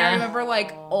 Yeah. And I remember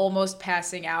like almost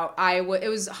passing out. It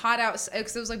was hot outside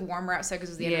because it was like warmer outside because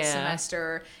it was the end of the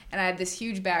semester. And I had this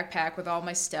huge backpack with all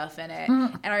my stuff in it.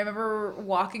 And I remember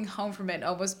walking home from it and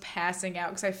almost passing out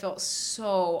because I felt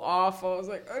so awful. I was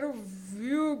like, I don't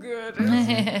feel good.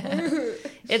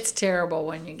 It's terrible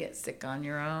when you get sick on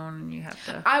your own and you have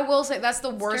to. I will say that's the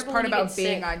worst terrible part when you about get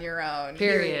being sick. on your own.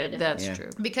 Period. That's Yeah. true.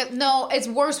 Because no, it's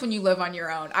worse when you live on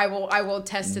your own. I will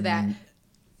attest to that.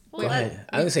 Go ahead.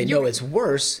 I would say no. It's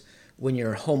worse when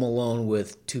you're home alone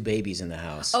with 2 babies in the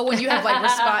house. Oh, when you have like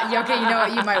response. Okay, you know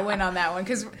what? You might win on that one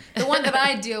because the one that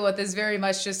I deal with is very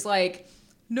much just like,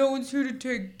 no one's here to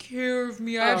take care of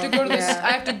me. I have to go to this. yeah.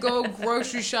 I have to go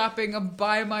grocery shopping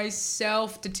by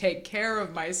myself to take care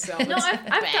of myself. No, It's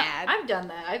I've done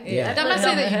that. Yeah. I'm not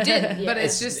saying that you didn't, but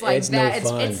it's just like it's no that.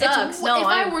 fun. It sucks. If No,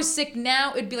 I were sick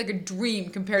now, it'd be like a dream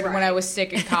compared to when I was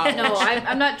sick in college. No,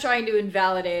 I'm not trying to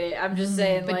invalidate it. I'm just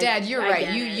saying. But like, Dad, you're I right.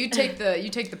 get You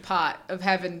it. take the pot of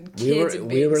having kids. We and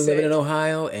being were living sick. in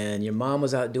Ohio, and your mom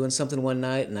was out doing something one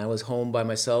night, and I was home by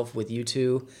myself with you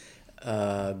 2.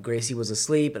 Gracie was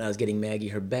asleep, and I was getting Maggie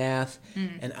her bath,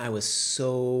 and I was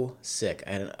so sick.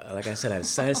 Like I said, I had a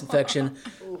sinus infection.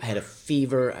 I had a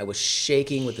fever. I was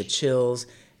shaking with the chills,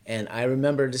 and I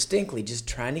remember distinctly just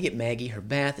trying to get Maggie her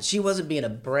bath. She wasn't being a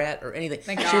brat or anything.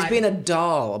 Thank She was God. being a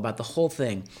doll about the whole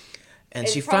thing. And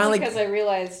It's she probably finally. because I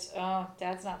realized, oh,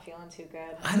 Dad's not feeling too good.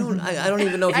 I don't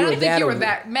even know if I you don't were think that you were aware.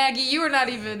 that Maggie. You were not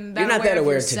even that You're not aware that of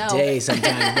aware yourself. today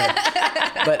sometimes,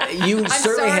 but you I'm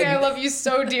certainly sorry. had. I love you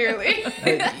so dearly.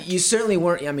 You certainly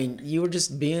weren't. I mean, you were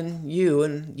just being you,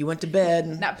 and you went to bed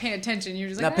and Not paying attention. You're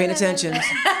just not like paying attention.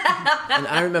 And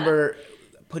I remember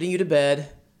putting you to bed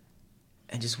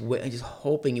and just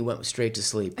hoping you went straight to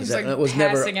sleep Just like that was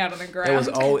never. passing out on the ground. It was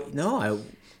always no.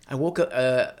 I woke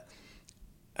up.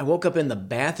 I woke up in the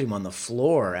bathroom on the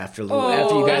floor after you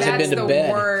guys had been to that's bed.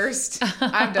 the worst.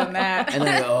 I've done that. And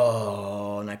then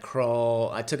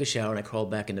I took a shower and I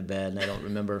crawled back into bed, and I don't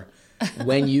remember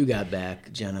when you got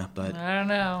back, Jenna, but I don't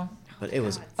know. it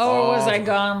was Oh, was I awful.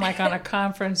 gone like on a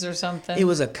conference or something? It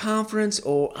was a conference,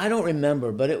 or I don't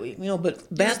remember, but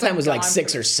but bath time was like gone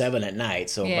 6 or 7 at night.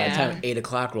 So by the Yeah. time 8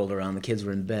 o'clock rolled around, the kids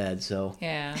were in bed. So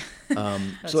Yeah.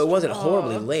 so it wasn't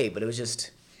horribly late, but it was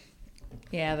just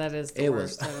Yeah, that is the It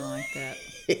worst. was- I don't like that.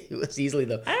 it was easily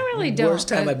the I really don't. worst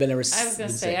time I've been ever. I was gonna been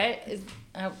say, sick.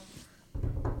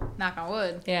 Knock on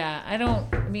wood. yeah, I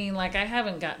don't mean like I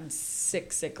haven't gotten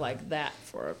sick like that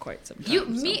for quite some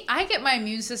time. I get my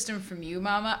immune system from you,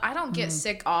 Mama. I don't get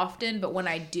sick often, but when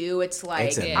I do, it's like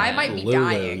It's a I might be Lulu,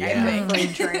 dying. yeah. I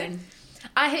think.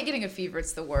 I hate getting a fever.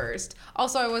 It's the worst.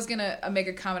 Also, I was gonna make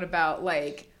a comment about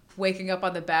like waking up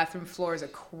on the bathroom floor is a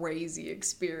crazy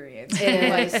experience.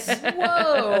 It is.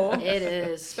 Whoa. It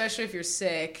is. Especially if you're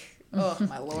sick. Oh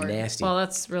my lord. Nasty. Well,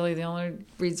 that's really the only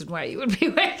reason why you would be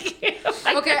waking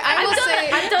Okay, I will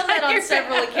say I've done that on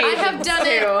several occasions. I have done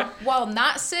too. it while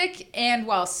not sick and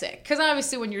while sick. Because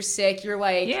obviously, when you're sick, you're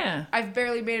like, I've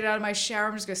barely made it out of my shower.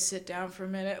 I'm just gonna sit down for a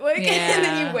minute, like, and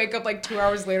then you wake up like 2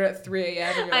 hours later at 3 a.m.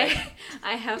 and you're like,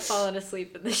 I have fallen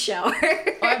asleep in the shower.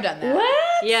 Oh, I've done that.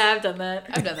 What? Yeah, I've done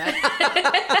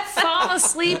that. Fall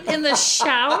asleep in the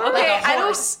shower? Okay, I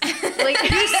don't like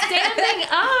you're standing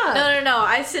up. No.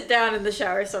 I sit down in the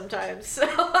shower sometimes, so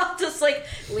I'll just like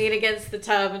lean against the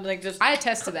tub and like just. I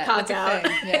attest to that. Cock That's out. a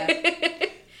thing. Yeah.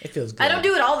 It feels good. I don't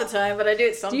do it all the time, but I do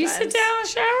it sometimes. Do you sit down in the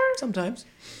shower? Sometimes.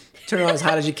 Turn on as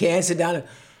hot as you can. Sit down. And,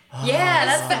 Yeah,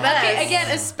 that's the best. Okay,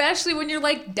 again, especially when you're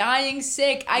like dying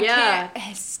sick, I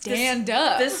can't stand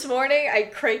up. This morning, I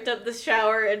cranked up the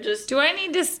shower and just. Do I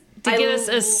need to get us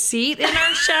a seat in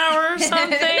our shower or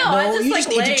something? No, you like just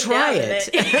need to try laying down in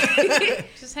it.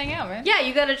 Just hang out, man. Yeah,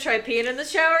 you gotta try peeing in the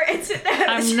shower and sit down.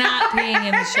 I'm not peeing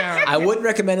in the shower. I wouldn't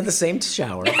recommend it the same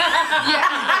shower. Not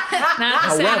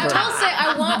the same However- time. I'll say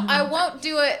I won't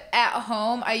do it at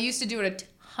home. I used to do it a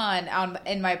ton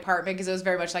in my apartment because it was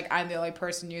very much like I'm the only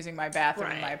person using my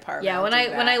bathroom in my apartment. Yeah, when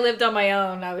I lived on my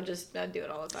own, I'd do it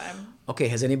all the time. Okay,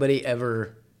 has anybody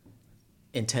ever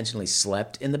intentionally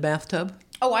slept in the bathtub?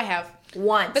 Oh, I have.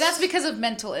 Once. But that's because of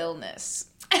mental illness.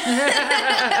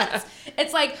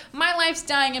 It's like my life's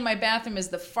dying in my bathroom is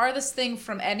the farthest thing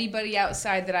from anybody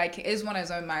outside that I can is when I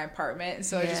was in my apartment, and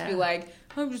so I'd just be like,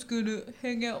 I'm just gonna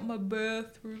hang out in my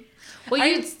bathroom. Well,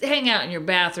 you'd hang out in your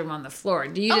bathroom on the floor.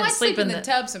 Do you I didn't sleep in the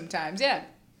tub sometimes, yeah.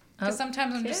 Because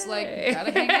sometimes I'm just like,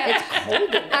 gotta hang out. It's cold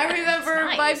in there. I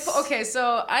remember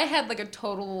so I had like a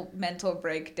total mental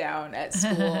breakdown at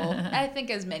school. I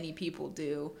think as many people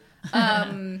do.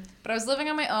 But I was living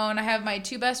on my own. I have my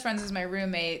two best friends as my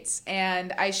roommates,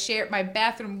 and I shared my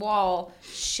bathroom wall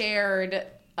shared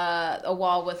a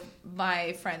wall with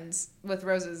my friends with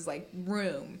Rose's like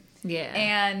room. Yeah.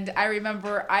 And I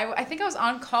remember I think I was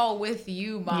on call with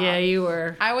you, Mom. Yeah, you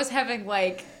were. I was having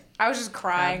I was just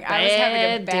crying. I was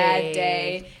having a bad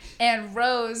day. And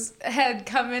Rose had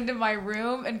come into my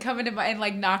room and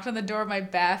knocked on the door of my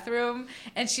bathroom,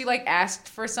 and she like asked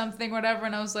for something, whatever,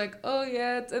 and I was like, oh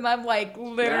yeah, and I'm like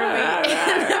literally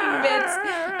in the midst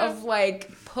of like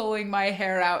pulling my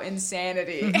hair out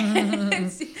insanity.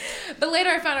 But later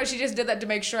I found out she just did that to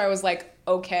make sure I was like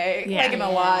okay, like and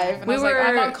alive. And I was like,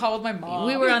 I'm on call with my mom.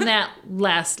 We were on that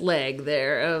last leg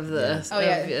there of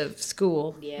of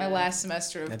school. Yeah. My last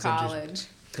semester of college.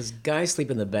 Because guys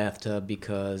sleep in the bathtub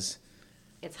because...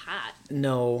 It's hot.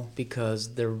 No,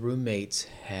 because their roommates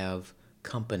have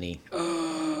company. Ew,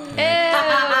 you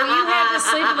had to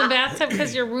sleep in the bathtub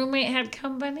because your roommate had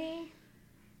company?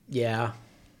 Yeah.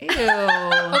 Ew. Okay,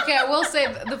 I will say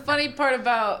the funny part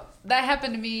about... That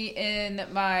happened to me in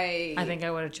my... I think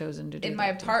I would have chosen to do in my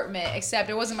apartment, except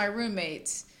it wasn't my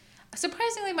roommates.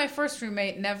 Surprisingly, my first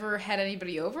roommate never had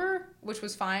anybody over, which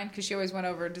was fine because she always went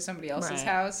over to somebody else's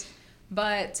house.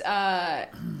 But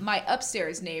my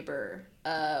upstairs neighbor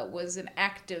was an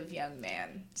active young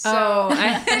man. So,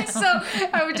 so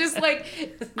I would just like,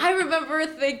 I remember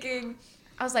thinking,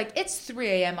 I was like, it's 3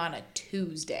 a.m. on a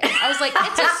Tuesday. I was like,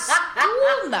 it's a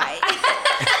school night.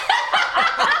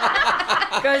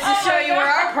 Goes to show you where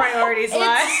our priorities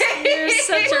lie. You're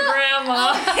such a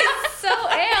grandma. I so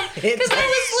am. Because I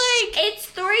was like, it's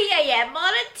 3 a.m.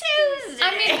 on a Tuesday. I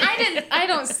mean, I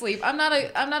don't sleep. I'm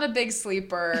not a big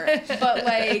sleeper, but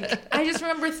like I just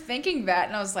remember thinking that,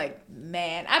 and I was like,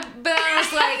 man. But I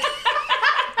was like,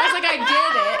 I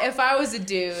get it. If I was a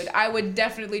dude, I would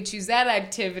definitely choose that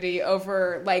activity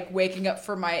over like waking up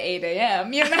for my 8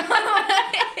 a.m. You know,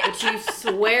 which you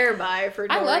swear by for.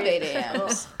 I love 8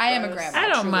 a.m.s. I am a grandma. I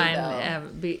don't mind.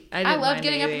 I love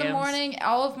getting up in the morning.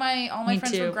 All my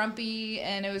friends too. were grumpy,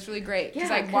 and it was really great because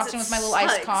I 'cause walked in with my little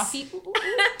iced coffee.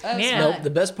 Yeah. No, the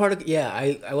best part of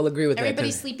I will agree with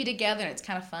Everybody's that. sleepy together, and it's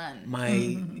kind of fun.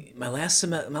 My last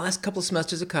couple of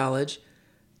semesters of college,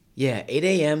 8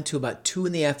 a.m. to about 2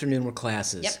 in the afternoon were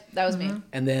classes. Yep, that was me.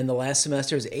 And then the last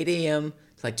semester is 8 a.m.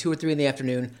 to like 2 or 3 in the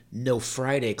afternoon, no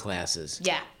Friday classes.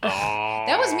 Yeah.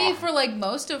 That was me for like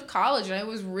most of college, and it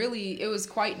was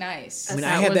quite nice. I mean, I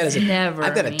had that as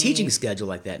I've got a me. teaching schedule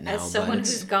like that now. As someone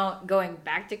who's going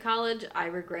back to college, I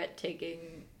regret taking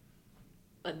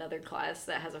another class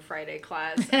that has a Friday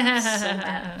class.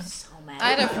 I'm so mad. I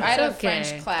had a okay.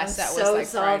 French class that was so like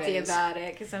salty Fridays. about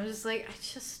it because I'm just like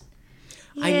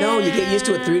I know, you get used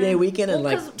to a 3-day weekend and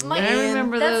Well, like, 'cause I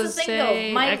remember that's those the thing days.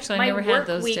 though. My Actually, I my never work had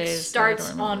those week days. So I starts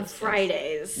don't remember on those days.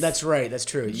 Fridays. That's right, that's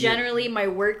true. Generally, my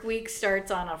work week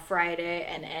starts on a Friday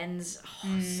and ends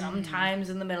sometimes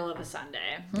in the middle of a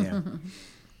Sunday. Yeah.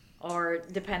 Or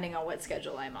depending on what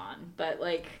schedule I'm on. But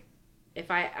like if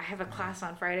I have a class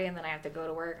on Friday and then I have to go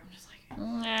to work, I'm just like,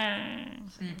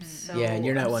 Nah. Yeah, and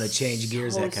you're not one to change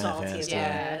gears that kind of salty fast. about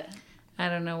Yeah. it. I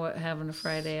don't know what having a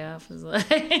Friday off is like.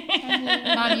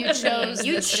 Mom, you chose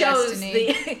You this chose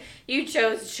destiny. you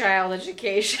chose child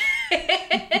education.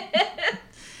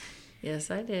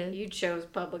 Yes, I did. You chose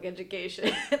public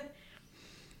education.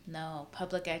 No,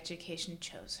 public education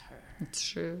chose her. It's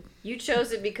true. You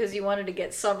chose it because you wanted to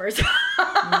get summers.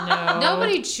 No.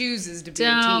 Nobody chooses to be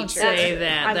Don't a teacher. say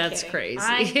that. I'm That's kidding. crazy.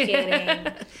 I'm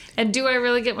kidding. And do I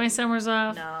really get my summers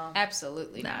off? No,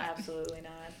 Absolutely not. absolutely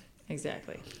not.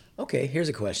 Exactly. Okay, here's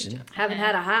a question. Haven't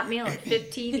had a hot meal in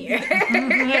 15 years.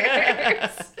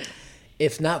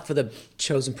 If not for the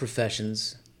chosen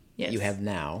professions Yes. you have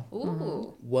now,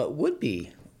 Ooh. what would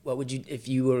you, if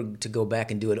you were to go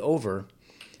back and do it over,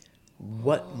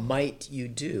 what might you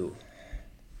do?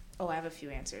 Oh, I have a few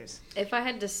answers. If I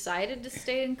had decided to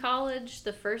stay in college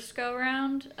the first go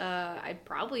round, I'd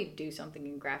probably do something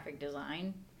in graphic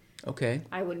design. Okay.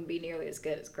 I wouldn't be nearly as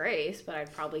good as Grace, but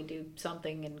I'd probably do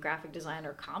something in graphic design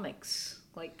or comics.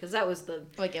 Like, because that was the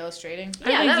Like illustrating. I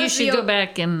Yeah, think that you was should the go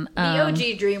back and. the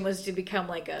OG dream was to become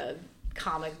like a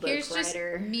comic book Here's just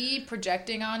writer. me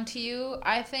projecting onto you.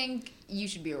 I think you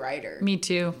should be a writer. Me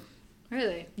too.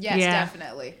 Really? Yes, Yeah.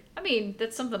 definitely. I mean,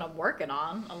 that's something I'm working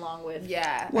on, along with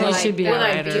Yeah. Well, you Like, should be a what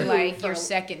I writer. do Like for- your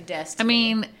second I destiny.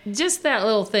 mean, just that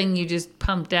little thing you just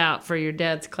pumped out for your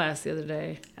dad's class the other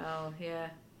day. Oh yeah,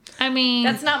 I mean,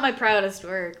 that's not my proudest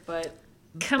work, but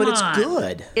come But on. it's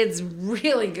good. It's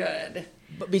really good.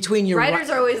 But between your writers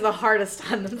are always the hardest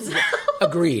on themselves.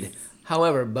 agreed.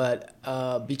 However,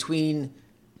 between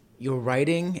your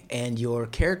writing and your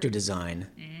character design,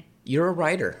 you're a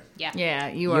writer. yeah. Yeah,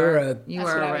 you You're are. a- You That's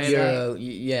are what a I was writer.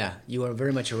 You're you are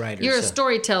very much a writer. You're a so-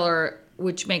 storyteller,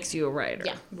 which makes you a writer.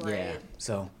 Yeah. Yeah.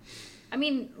 So I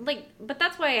mean, like, but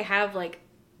that's why I have like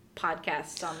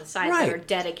podcasts on the side Right. that are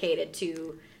dedicated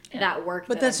to that work.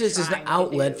 but that that's I'm just an trying to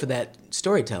outlet do. for that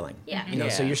storytelling. Yeah. You know,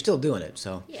 so Yeah. you're still doing it.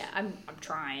 So Yeah, I'm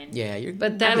trying. yeah, you're.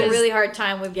 But I that have a is really hard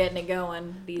time with getting it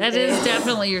going these that days. is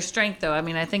definitely your strength, though. I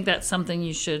mean, I think that's something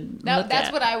you should. No, look that's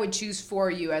at. what I would choose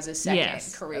for you as a second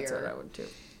Yes, career. that's what I would do.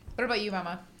 What about you,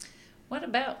 Mama? What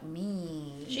about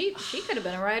me? She could have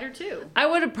been a writer too, I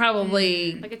would have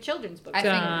probably. like a children's book. I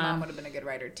think Um, Mom would have been a good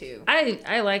writer too.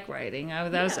 I like writing. I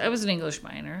Yeah. was an English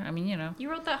minor. I mean, you know, You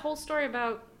wrote that whole story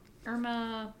about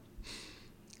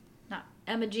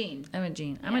Emma Jean. I'm a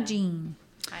Jean. I'm a Yeah. Jean.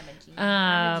 I'm a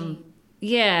Jean.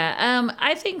 Yeah.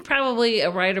 I think probably a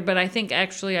writer, but I think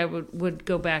actually I would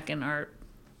go back in art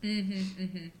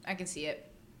I can see it.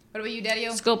 What about you,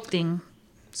 Daddy-O? sculpting.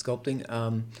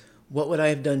 Sculpting. What would I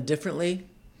have done differently?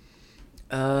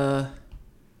 I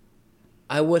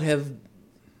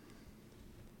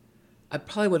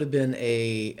probably would have been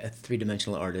a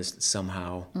three-dimensional artist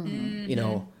somehow. You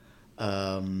know,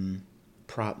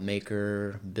 prop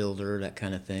maker, builder, that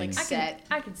kind of thing. Like set.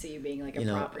 I can see you being like a You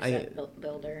know, proper set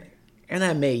builder. And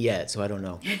I may yet, so I don't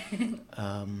know.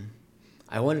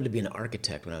 I wanted to be an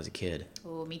architect when I was a kid.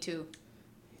 Oh, me too.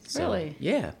 So, Really?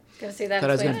 Yeah. Gonna say that. Thought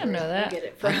I was place gonna- I didn't know where that. you Get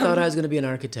it I from. thought I was going to be an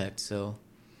architect, so.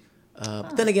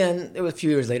 But then again, it was a few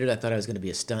years later. I thought I was going to be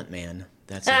a stunt man.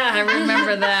 That's it. I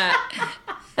remember that.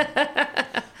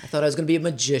 I thought I was going to be a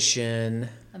magician.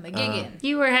 I'm a giggin.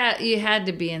 You had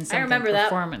to be in something remember that.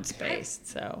 performance based.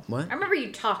 So What? I remember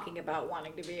you talking about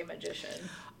wanting to be a magician.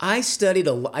 I studied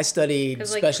 'Cause,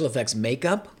 like- special effects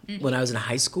makeup when I was in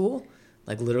high school.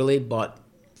 Like literally bought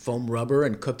foam rubber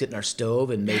and cooked it in our stove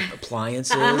and made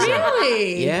appliances.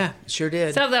 really, Yeah, sure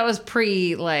did. So that was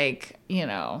pre, like, you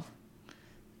know,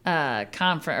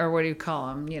 conference, or what do you call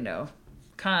them? You know,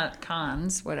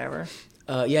 cons, whatever.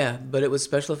 Yeah, but it was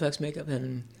special effects makeup,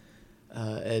 and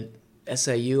at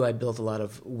SIU I built a lot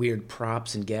of weird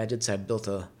props and gadgets. I built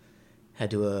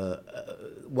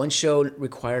one show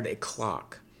required a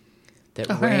clock that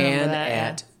Oh, I remember ran that, yeah.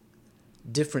 at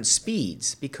different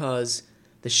speeds because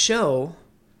the show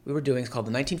we were doing is called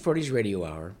the 1940s Radio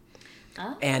Hour,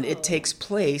 and it takes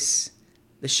place.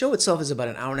 The show itself is about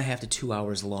an hour and a half to 2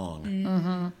 hours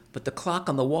long, but the clock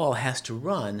on the wall has to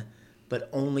run, but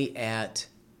only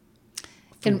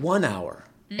for 1 hour.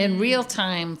 In real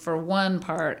time for one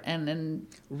part, and then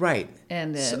Right.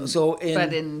 And then- so in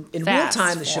but in real fast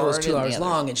time the show is forward 2 in the hours other.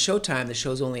 long. In Showtime the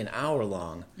show's only an hour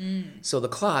long. So the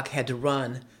clock had to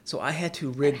run. So I had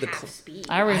to rig the Half clock, speed.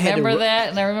 I had to remember ro- that,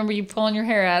 and I remember you pulling your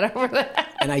hair out over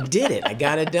that. and I did it. I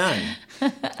got it done.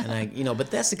 And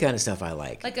but that's the kind of stuff I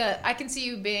like. I can see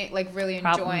you being like really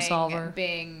Problem enjoying solver.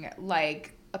 being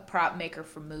like a prop maker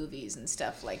for movies and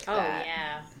stuff like Oh that.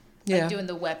 yeah. Yeah. Like doing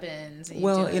the weapons. And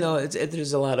Well, doing,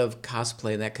 there's a lot of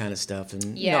cosplay and that kind of stuff, and I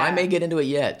Yeah. may get into it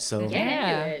yet. So Get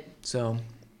Yeah. into it. So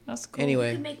That's cool. You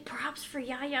anyway, can make props for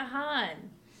Yaya Han,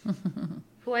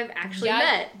 who I've actually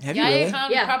met. have you Yaya really?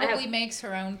 Khan Yeah, I probably have. makes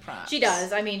her own props. She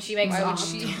does. I mean, she makes Why a would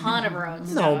she? ton of her own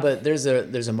stuff. No, but there's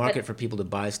a market for people to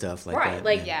buy stuff like right, that.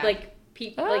 like Yeah.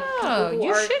 people Oh, who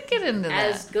you are should get into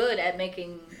as that. good at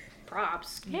making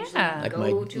props. Usually Yeah. Like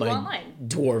go to my online.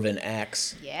 dwarven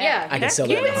axe. Yeah, I can Heck sell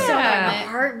that. yeah. now. So in a Yeah.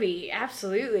 heartbeat,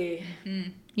 absolutely.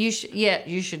 You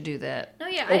should do that. No,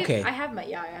 yeah, Okay. I have met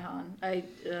Yaya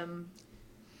Han.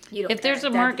 You don't If there's care,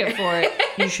 a Dad. market for it,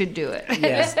 you should do it.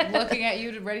 Yes. Looking at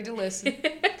you, ready to listen.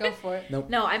 Go for it.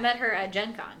 No, I met her at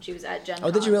Gen Con. She was at Gen Con.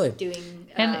 Oh, did you really? Doing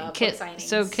And book signings.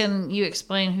 so can you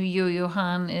explain who Yo-Yo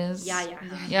Han is? Yaya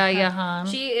Han. Yaya Han.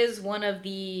 She is one of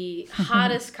the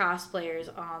hottest cosplayers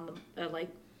on the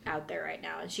out there right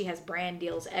now, and she has brand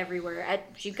deals everywhere.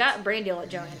 She got a brand deal at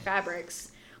Joanne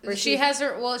Fabrics. Where She has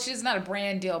her. Well, she's not a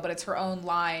brand deal, but it's her own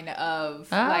line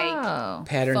of like. Oh.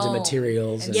 Patterns and Foam.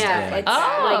 materials. And, yeah, it's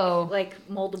Oh. like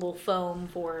moldable foam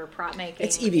for prop making.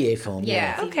 it's EVA foam.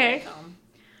 Yeah. It's Okay. EVA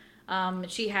foam.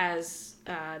 She has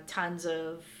tons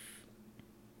of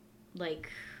like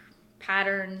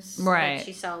patterns Right. that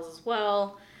she sells as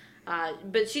well.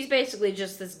 But she's basically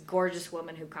just this gorgeous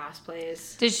woman who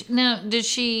cosplays. Did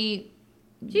she?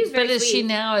 She's very But is she sweet.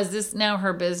 now? Is this now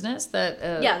her business?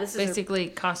 That Yeah, this is her- basically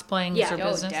cosplaying Yeah. is her Oh,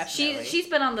 business. definitely. She's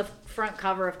been on the front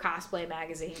cover of Cosplay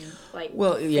magazine.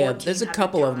 Well, yeah, there's a 1,400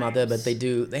 couple of them out there, but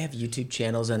times. they have YouTube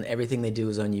channels and everything they do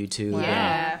is on YouTube. Wow. and-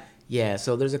 Yeah. yeah,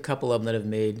 so there's a couple of them that have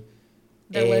made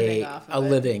They're living off of a it.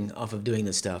 living off of doing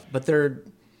this stuff, but they're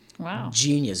Wow.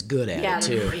 genius good at Yeah, it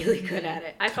they're too. really good at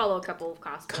it. I follow a couple of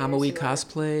cosplayers. Kamui who are-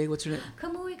 cosplay, what's her name?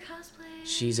 Kamui cosplay.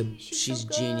 She's so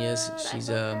genius. good. She's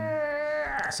I love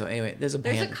her. So anyway, there's a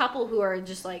There's a band. couple who are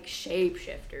just like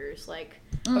shapeshifters. Like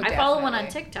Oh, I follow one on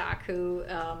definitely. TikTok who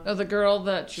Oh, the girl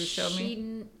that you showed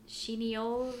me.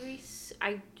 Shinioris.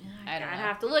 I don't I'd know.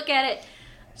 have to look at it.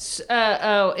 It's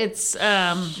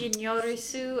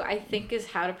Shinorisu, I think is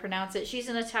how to pronounce it. She's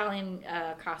an Italian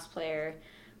cosplayer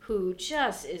who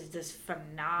just is this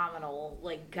phenomenal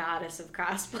like goddess of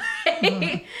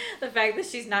cosplay. The fact that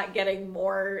she's not getting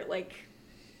more like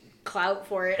clout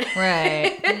for it,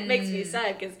 Right. it makes me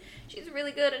sad because she's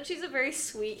really good and she's a very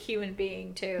sweet human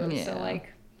being too. Yeah. So like,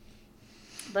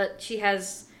 but she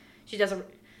does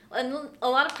and a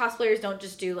lot of cosplayers don't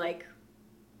just do like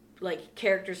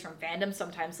characters from fandom.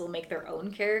 Sometimes they'll make their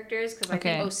own characters because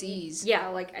Okay. I think OCs. yeah,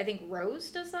 like I think Rose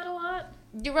does that a lot.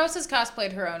 Rose has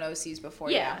cosplayed her own OCs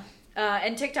before. Yeah.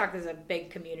 And TikTok is a big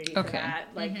community for Okay. that.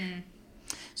 Like,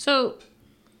 So,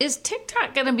 is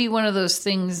TikTok going to be one of those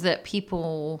things that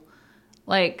people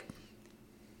like?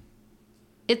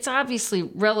 It's obviously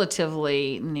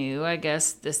relatively new, I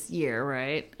guess, this year,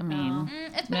 right? I mean,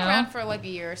 It's been No? around for like a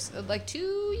year, like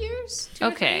 2 years. 2 or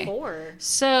okay. 4.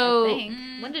 So, I think.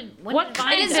 When did what Vine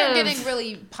kind It didn't of- start getting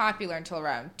really popular until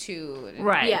around 2.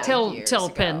 right Yeah. till years till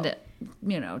ago.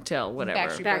 till whatever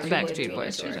Backstreet Boys. Backstreet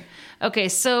Boys. Okay,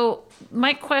 so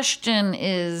my question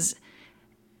is,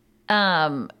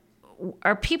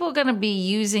 are people going to be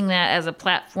using that as a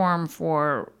platform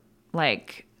for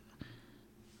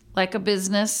like a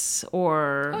business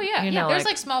or? Oh yeah, you yeah. know, There's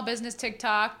like small business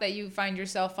TikTok that you find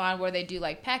yourself on where they do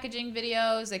like packaging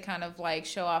videos. They kind of like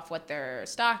show off what their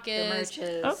stock the is.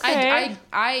 merches. Okay.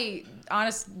 I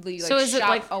honestly like So is it shop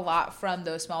like- a lot from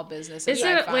those small businesses. is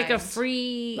I it like a find.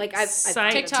 free Like, I've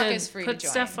site TikTok to is free to put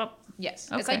join. stuff up? Yes,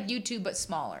 Okay. it's like YouTube but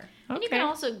smaller. And you Okay. can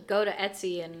also go to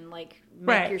Etsy and like make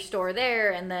Right. your store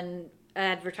there and then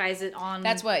advertise it on.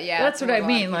 That's what. Yeah, That's what a I lot of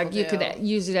mean. Like you people could do.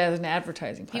 use it as an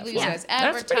advertising People platform. use it as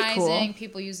That's pretty cool. advertising.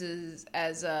 People use it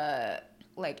as a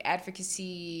like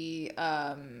advocacy.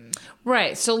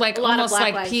 Right. So like A lot of almost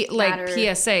Black like Lives like Matter.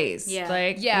 PSAs. Yeah.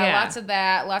 Like Lots of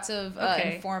that. Lots of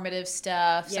Okay. informative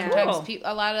stuff. Yeah. Sometimes Cool.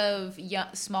 a lot of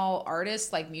small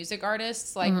artists, like music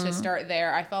artists, like Mm-hmm. to start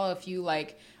there. I follow a few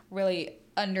like really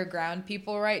underground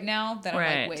people right now that I'm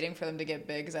Right. like waiting for them to get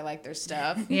big because I like their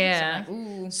stuff. Yeah. So I'm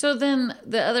like, ooh. So then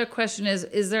the other question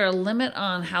is there a limit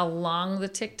on how long the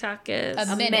TikTok is?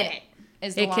 A minute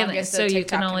is the It can longest so a you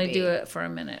TikTok can only be. do it for a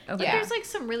minute. Okay. Yeah. There's like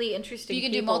some really interesting. You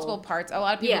can do people. multiple parts. A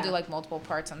lot of people Yeah. do like multiple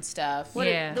parts on stuff. What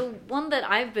Yeah. the one that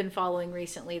I've been following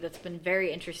recently that's been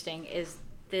very interesting is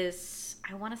this.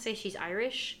 I want to say she's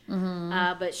Irish,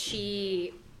 but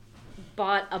she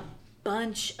bought a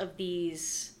bunch of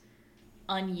these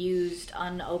unused,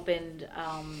 unopened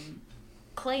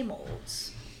clay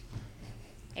molds,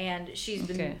 and she's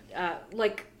been Okay.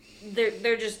 like.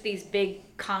 They're just these big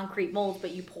concrete molds, but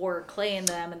you pour clay in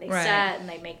them and they Right. set and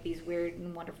they make these weird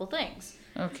and wonderful things.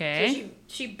 Okay. So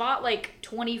she bought like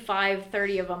 25,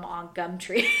 30 of them on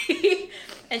Gumtree.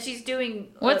 And she's doing...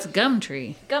 What's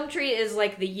Gumtree? Gumtree is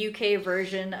like the UK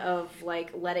version of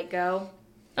like Let It Go.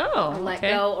 Oh, Or Let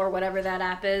okay. Go or whatever that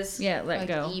app is. Yeah, Let like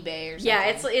Go. eBay or something. Yeah,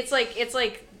 it's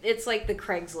like the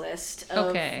Craigslist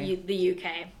of the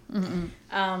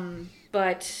UK.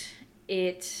 But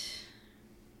it...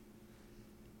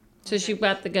 So she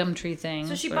bought the Gumtree thing.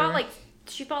 So she for- bought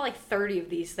like 30 of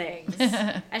these things.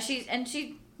 and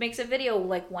she makes a video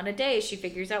like one a day. She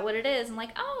figures out what it is and like,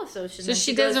 oh, So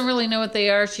she doesn't really know what they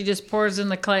are. She just pours in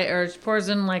the clay, or she pours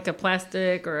in like a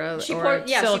plastic or a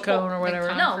silicone or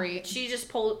whatever. No, she just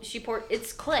poured.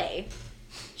 It's clay.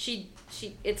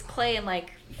 It's clay and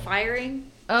like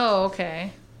firing. Oh,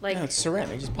 okay. Like No, it's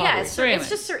ceramic. Just pottery. yeah, ceramic. it's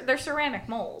just they're ceramic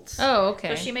molds. Oh, okay.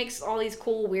 So she makes all these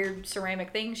cool, weird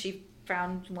ceramic things. She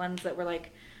found ones that were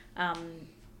like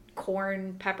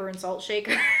corn, pepper, and salt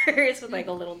shakers with like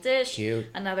a little dish. Cute.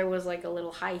 Another was like a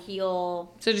little high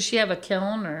heel. So does she have a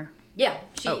kiln or? Yeah,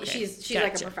 Okay, she's like a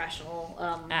gotcha. professional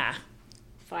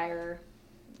Fire.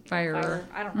 fire.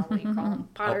 I don't know what you call them.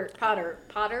 Potter.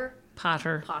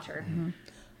 Potter.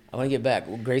 I want to get back.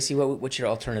 Well, Gracie, what's your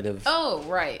alternative? Oh,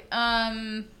 right.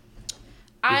 I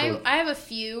have a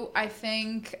few. I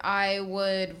think I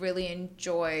would really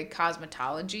enjoy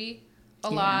cosmetology a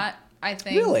lot. I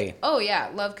think. Really? Oh, yeah.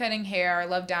 Love cutting hair.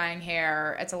 Love dyeing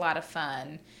hair. It's a lot of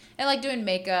fun. And like doing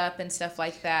makeup and stuff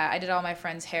like that. I did all my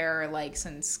friends' hair like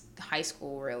since high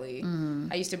school, really.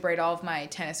 I used to braid all of my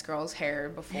tennis girls' hair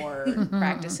before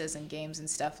practices and games and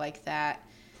stuff like that.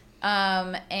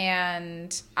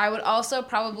 And I would also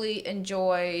probably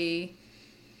enjoy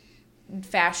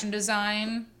fashion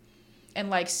design and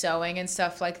like sewing and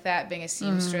stuff like that. Being a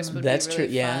seamstress would That's be really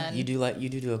true. Yeah, fun. you do.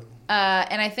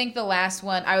 And I think the last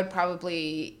one I would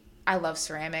probably. I love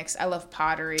ceramics. I love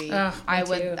pottery. Ugh, me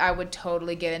too. I would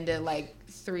totally get into like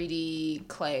 3D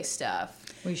clay stuff.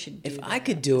 We should do If that I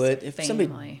could do it, if somebody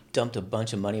family. dumped a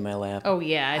bunch of money in my lap, Oh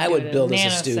yeah, I would build us a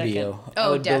studio. I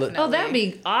Oh, would build it- definitely. Oh, that'd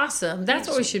be awesome. That's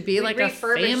what we should be, We like a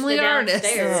refurbish family the artist.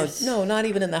 downstairs. No, not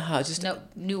even in the house. Just No,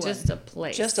 new one. Just a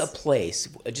place. just a place,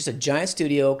 just a giant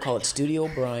studio. Call it Studio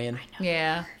Brian.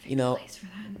 Yeah. You know Place for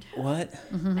that in town. what?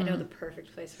 I know the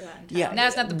perfect place for that in town. Yeah. Now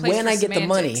it's not the place When for I get the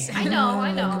money. semantics.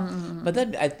 I know.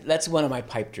 But that's one of my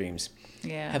pipe dreams.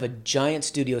 Yeah. Have a giant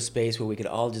studio space where we could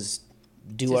all just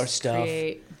do our stuff.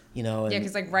 Create. You know. And Yeah,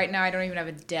 because like right now I don't even have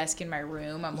a desk in my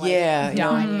room. I'm like Yeah, you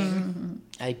know. dying.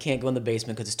 I can't go in the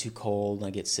basement because it's too cold and I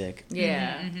get sick.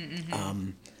 Yeah.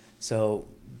 So,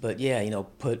 but yeah,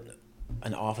 put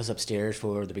an office upstairs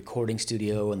for the recording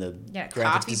studio and the Yeah, graphics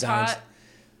coffee designs. pot.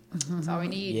 That's all we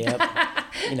need. Yep.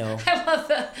 I love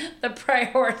the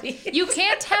priority. You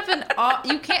can't have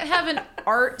an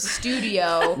art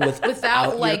studio Without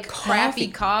witut your like crappy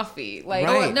coffee. coffee. Like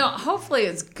Right. No, hopefully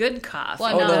it's good coffee.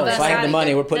 Well, Oh no, no! that's If I have the gotta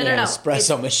money, be- we're putting No, in no, an no.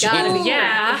 espresso It's machine. gotta be-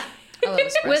 Yeah. I love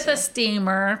espresso. With a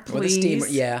steamer, please. With a steamer,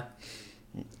 yeah,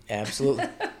 absolutely.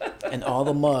 And all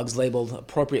the mugs labeled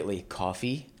appropriately: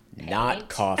 coffee, not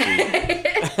coffee.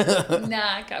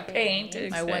 Nah, got paint.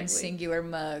 My one exactly. singular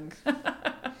mug.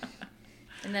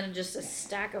 And then just a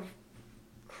stack of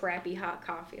crappy hot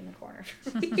coffee in the corner.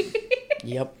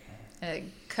 Yep.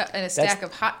 And a stack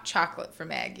of hot chocolate for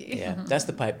Maggie. Yeah, that's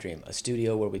the pipe dream: a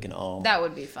studio where we can all That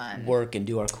would be fun. work and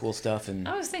do our cool stuff. And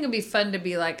I was thinking it'd be fun to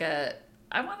be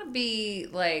I want to be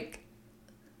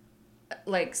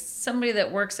like somebody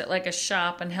that works at like a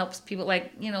shop and helps people,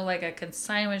 like a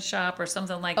consignment shop or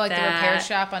something like Oh, like that. the repair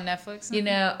shop on Netflix.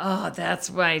 That's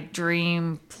my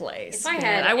dream place. If I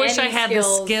had I wish I any had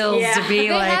skills, the skills yeah. to be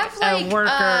They have, a worker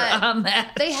on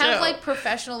that. They have show. like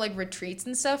professional like retreats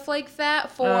and stuff like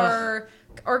that for,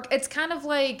 or it's kind of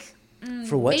like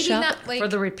for what maybe shop? not like for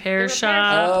the repair repair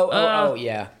shop. Oh,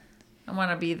 yeah. I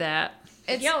want to be that.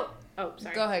 It's,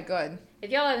 Sorry. Go ahead. If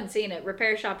y'all haven't seen it,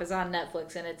 Repair Shop is on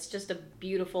Netflix, and it's just a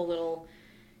beautiful little,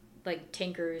 like,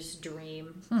 tinker's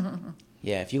dream.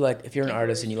 Yeah, if you're an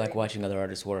artist and you like watching other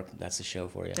artists work, that's the show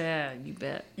for you. Yeah, you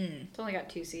bet. It's only got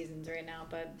 2 seasons right now,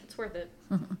 but it's worth it.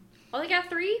 Oh, they got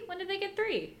 3? When did they get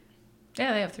 3?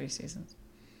 Yeah, they have 3 seasons.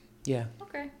 Yeah.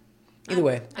 Okay. Either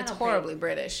way, I It's don't horribly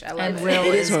British. I love And it. Will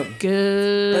It is is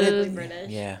good. Really British.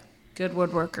 yeah. Good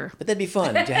woodworker. But that'd be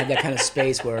fun to have that kind of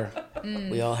space where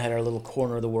we all had our little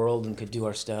corner of the world and could do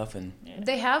our stuff. And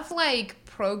They have like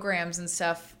programs and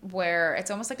stuff where it's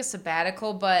almost like a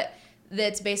sabbatical, but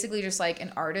that's basically just like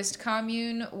an artist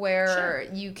commune where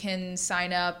you can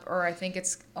sign up, or I think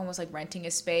it's almost like renting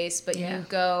a space, but Yeah. you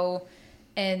go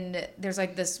and there's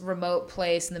like this remote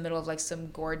place in the middle of like some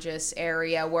gorgeous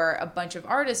area where a bunch of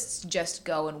artists just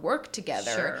go and work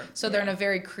together. Sure. So they're in a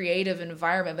very creative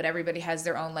environment, but everybody has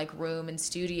their own like room and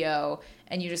studio,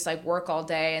 and you just like work all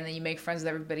day, and then you make friends with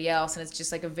everybody else, and it's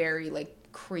just like a very like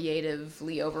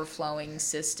creatively overflowing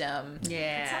system.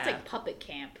 Yeah. It sounds like puppet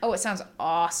camp. Oh, it sounds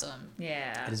awesome.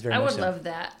 Yeah. It is very I much would so. love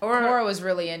that. Cora was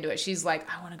really into it. She's like,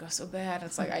 I want to go so bad.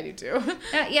 It's like, I do too.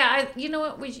 You know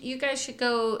what? You guys should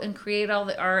go and create all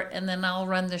the art, and then I'll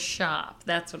run the shop.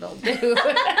 That's what I'll do.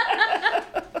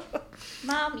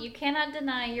 Mom, you cannot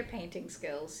deny your painting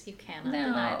skills. You cannot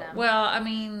deny them. Well, I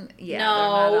mean, yeah,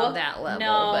 No, they're not on that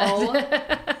level. no.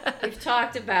 But, We've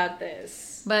talked about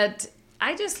this. but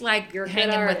I just like You're a good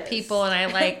hanging with artist. people, and I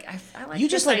like You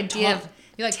this just like idea talk- of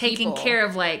You like taking people. care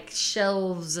of like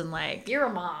shelves and like You're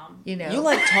a mom. you know. You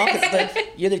like talking.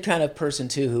 Like, you're the kind of person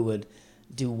too who would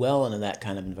do well in that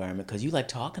kind of environment because you like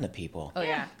talking to people. Oh,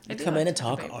 yeah. You I do come like in and to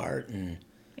talk people. art and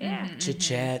Yeah, chit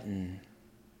chat and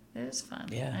it is fun.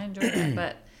 Yeah. I enjoy that.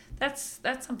 But that's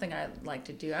something I like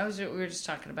to do. We were just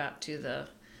talking about too the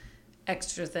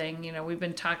extra thing. You know,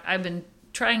 I've been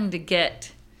trying to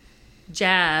get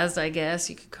jazz, I guess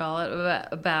you could call it,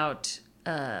 about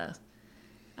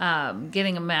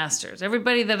getting a master's.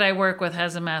 Everybody that I work with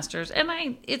has a master's,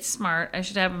 and it's smart. I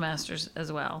should have a master's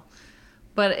as well.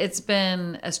 But it's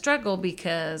been a struggle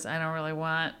because I don't really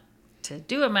want to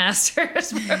do a master's.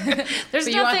 There's But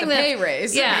you want the pay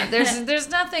raise. Yeah, there's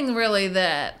nothing really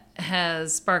that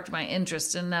has sparked my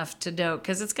interest enough to know,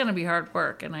 because it's going to be hard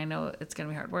work, and I know it's going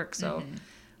to be hard work. So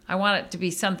I want it to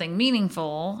be something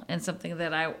meaningful and something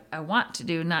that I want to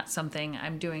do, not something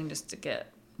I'm doing just to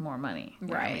get more money. You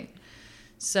know what I mean?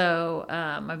 So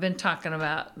I've been talking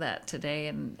about that today,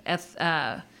 and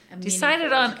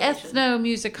decided on education.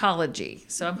 ethnomusicology.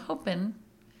 So I'm hoping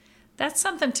that's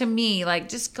something to me, like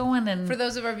just going and... For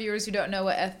those of our viewers who don't know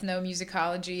what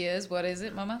ethnomusicology is, what is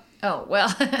it, Mama? Oh,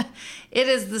 well, it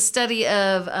is the study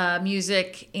of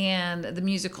music and the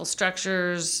musical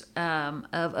structures of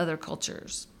other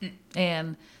cultures.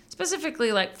 And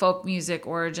specifically like folk music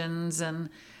origins and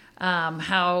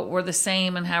how we're the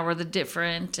same and how we're the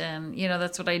different. And, you know,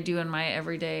 that's what I do in my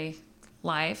everyday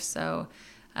life. So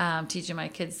teaching my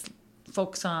kids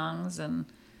folk songs and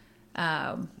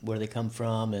where they come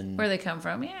from and where they come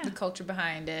from. Yeah. The culture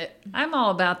behind it. I'm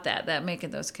all about that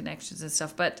making those connections and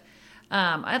stuff. But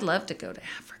I'd love to go to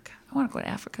Africa. I want to go to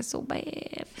Africa so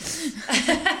bad.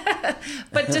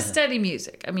 But to study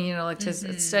music. I mean, you know, like to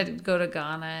study, go to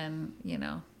Ghana and, you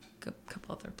know, go a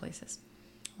couple other places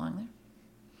along there.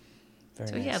 Very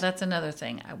So nice. yeah, that's another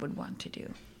thing I would want to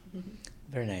do.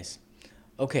 Very nice.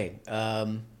 Okay,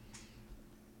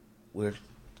 we're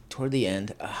toward the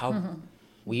end.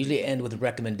 We usually end with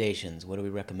recommendations. What do we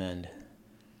recommend?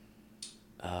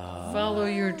 Follow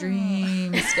your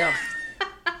dreams. Go.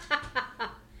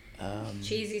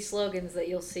 Cheesy slogans that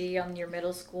you'll see on your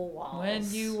middle school walls.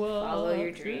 When you follow your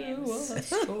walk through dreams. a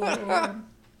storm.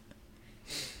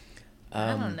 I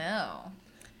don't know.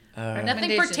 Nothing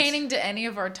Recommendations. pertaining to any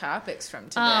of our topics from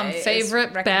today. is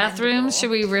Favorite bathrooms? recommendable. Should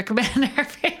we recommend our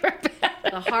favorite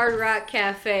bathroom? The Hard Rock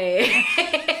Cafe.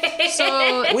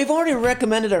 So, We've already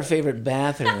recommended our favorite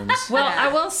bathrooms. well,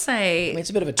 I will say, I mean, it's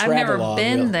a bit of a I've never travelogue,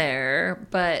 been really. there,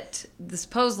 but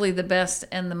supposedly the best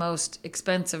and the most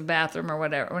expensive bathroom or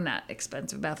whatever, or not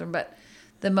expensive bathroom, but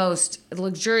the most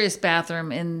luxurious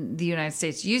bathroom in the United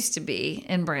States used to be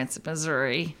in Branson,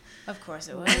 Missouri. Of course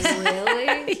it was.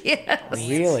 Really? Yes.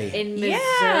 Really? In Missouri?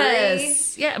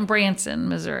 Yes. Yeah, in Branson,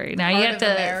 Missouri. Now, you Part have of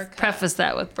to America. preface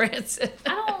that with Branson.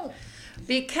 I don't.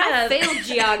 Because Failed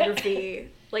geography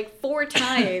like 4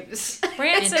 times.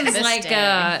 Branson's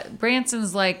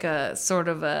like a sort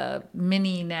of a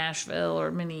mini Nashville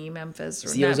or mini Memphis. Or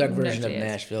It's the Ozark not version of yes.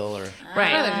 Nashville, or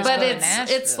Right, rather just but go to it's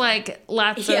Nashville. like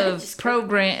lots Yeah, of just go to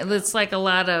program. It's like a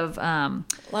lot of a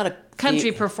lot of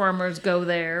country performers go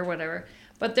there, whatever.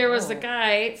 But there was a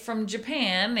guy from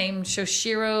Japan named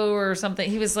Shoshiro or something.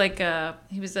 He was like a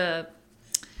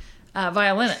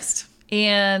violinist,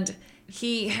 and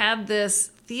he had this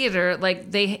theater. Like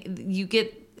you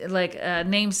get like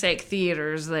namesake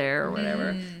theaters there or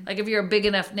whatever. Like if you're a big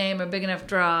enough name, a big enough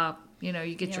draw, you know,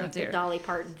 you get your own Like the theater. Dolly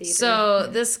Parton Theater. So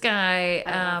this guy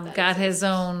I don't know if that got his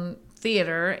own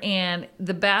theater, and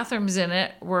the bathrooms in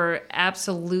it were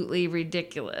absolutely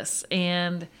ridiculous.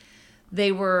 And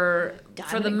they were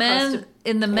for the Diamond men. encrusted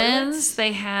In the toilets? men's,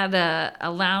 they had a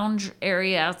lounge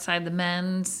area outside the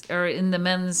men's, or in the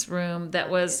men's room that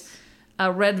was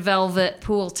a red velvet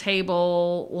pool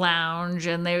table lounge,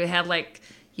 and they had like,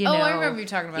 you know. Oh, I remember you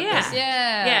talking about this.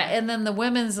 Yeah. Yeah, and then the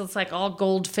women's, it's like all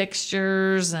gold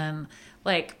fixtures and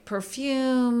like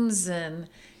perfumes, and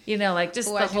You know, like just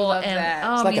Ooh, the I do whole love and that.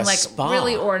 oh, It's I like mean, a like spa.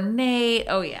 really ornate.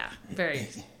 Oh yeah, very.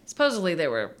 Supposedly they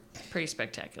were pretty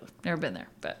spectacular. Never been there,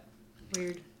 but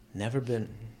Weird. Never been.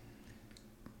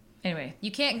 anyway.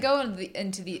 You can't go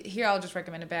into the. Here, I'll just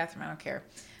recommend a bathroom. I don't care.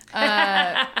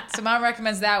 So mom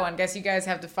recommends that one. Guess you guys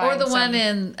have to find. Or the some- one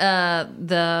in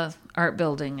the art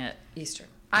building at Eastern.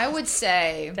 I would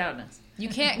say Doubtness. you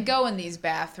can't go in these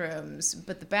bathrooms,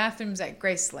 but the bathrooms at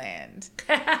Graceland,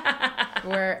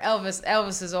 where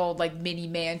Elvis's old like mini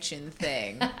mansion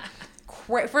thing.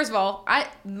 First of all,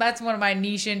 that's one of my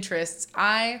niche interests.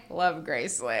 I love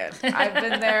Graceland. I've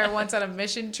been there once on a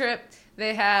mission trip.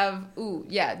 They have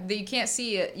you can't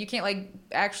see it. You can't like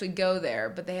actually go there,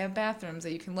 but they have bathrooms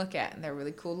that you can look at, and they're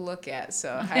really cool to look at.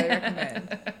 So I highly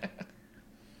recommend.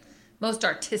 Most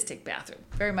artistic bathroom.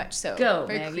 Very much so. Go,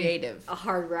 Very Maggie. creative. A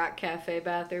Hard Rock Cafe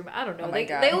bathroom. I don't know. Oh my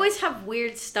God. They always have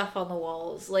weird stuff on the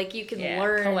walls. Like you can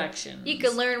learn. collections. You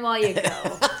can learn while you go.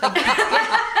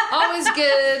 Always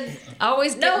good.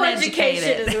 Always No getting education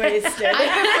educated. is wasted.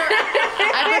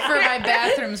 I prefer my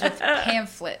bathrooms with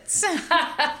pamphlets.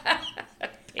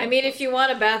 I mean, if you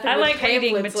want a bathroom I with like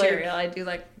reading pamphlets, material. I do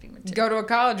like reading material. Go to a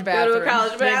college Go bathroom. to a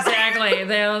college bathroom. Exactly.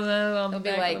 They'll on the be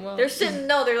back like, of the wall.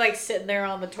 They're like sitting there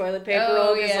on the toilet paper Oh,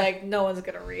 roll because yeah. like no one's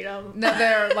gonna read them. No,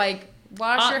 they're like,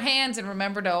 wash your hands and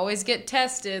remember to always get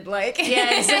tested. Like,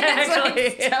 Yeah, exactly.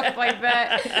 it's like stuff like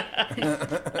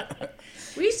that.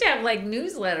 We used to have like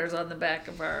newsletters on the back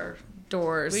of our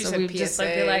doors. We used so to we'd have just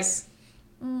like be like,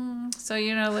 PSAs. so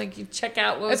you know, like you check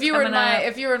out what was If you were coming up,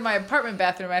 if you were in my apartment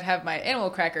bathroom, I'd have my animal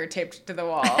cracker taped to the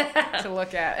wall to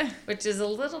look at. which is a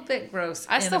little bit gross.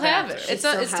 I in still a have it. bathroom.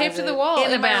 still It's has taped to the it. wall in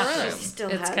in, a my bathroom. room. Still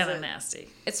It's has kind of it. nasty.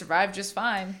 It survived just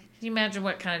fine. Can you imagine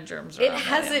what kind of germs are It on that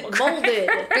hasn't animal cracker?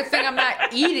 molded. Good thing I'm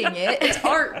not eating it. It's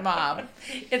art, Mom.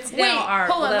 It's Wait, now art.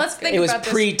 hold on. Well, Let's that's think It was about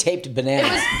this. pre-taped banana.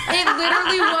 It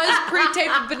literally was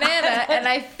pre-taped banana, and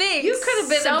I think You could have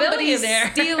been a somebody's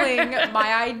billionaire. stealing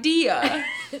my idea.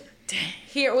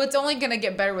 Here, well, it's only gonna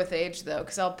get better with age though,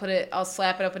 because I'll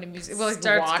slap it up in a music. Well, like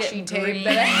Starts washi getting tape. green.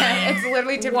 That I have. It's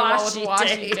literally taped to the wall with Washi washi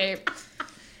tape. tape.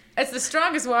 It's the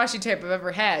strongest washi tape I've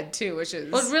ever had too, which is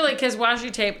Well, really, because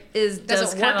washi tape does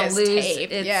Doesn't work kind of as lose.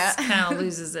 tape, It yeah. kind of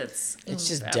loses its. It's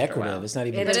just after a while. decorative. It's not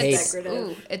even It But is tape. it's,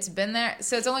 decorative. it's been there,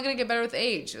 so it's only gonna get better with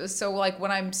age. So like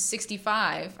when I'm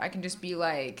 65, I can just be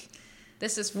like,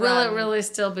 "This is from, Will it really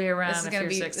still be This around is if gonna you're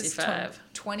be 65?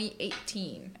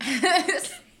 2018."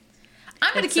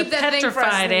 I'm gonna It's keep a that thing for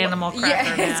petrified us. animal cracker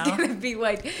Yeah, it's now. gonna be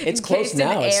like It's close encased in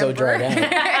now. It's so amber. dried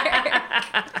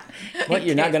out. What,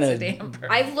 you're not Encased gonna in amber.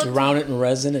 I've looked. drown it in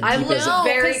resin and I keep it looked as No,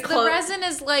 very because the close. resin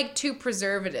is like too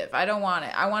preservative. I don't want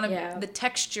it. I want Yeah. the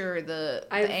texture, the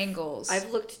I've- angles. I've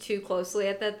looked too closely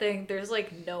at that thing. There's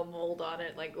like no mold on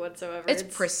it, like whatsoever. it's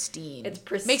pristine. it's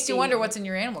Makes you wonder pristine. what's in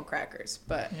your animal crackers,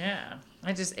 but Yeah,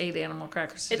 I just ate animal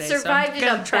crackers It today. survived so in I'm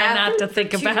gonna a try not to bathroom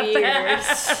think for 2 about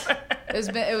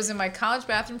that. it was in my college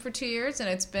bathroom for 2 years, and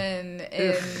it's been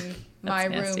in my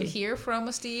room nasty. here for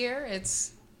almost a year.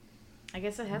 It's I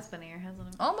guess it has been here, hasn't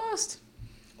it? almost.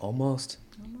 almost.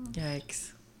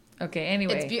 Yikes. Okay.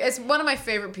 Anyway, It's one of my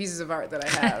favorite pieces of art that I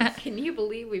have. Can you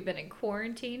believe we've been in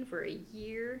quarantine for a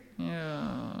year?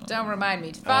 yeah. Don't remind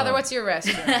me, Father. What's your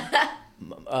restroom?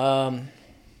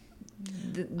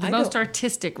 the I most don't-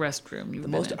 artistic restroom you've The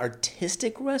been most in.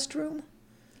 artistic restroom?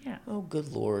 Yeah. Oh, good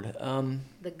lord.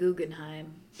 The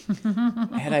Guggenheim.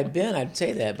 Had I been, I'd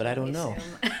say that, but I don't know.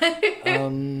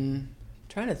 Assume.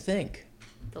 Trying to think.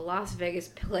 The Las Vegas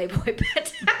Playboy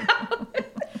Pet Town.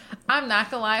 I'm not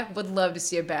gonna lie. Would love to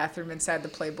see a bathroom inside the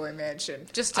Playboy Mansion.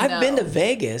 Just to I've know. been to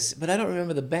Vegas, but I don't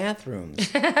remember the bathrooms.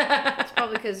 It's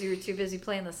probably because you were too busy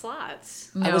playing the slots.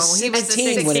 No, I was he was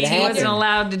 16 when it 16. He wasn't happened.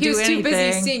 allowed to He do was anything. too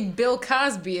busy seeing Bill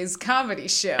Cosby's comedy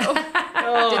show. Did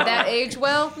that age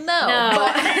well? No. No.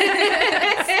 But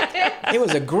It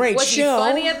was a great was he show.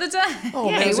 funny at the time? Oh,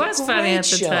 Yeah, man, he it a was funny great at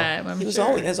the show. time, I'm he was sure.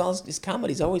 always his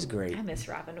comedy's always great. I miss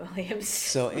Robin Williams.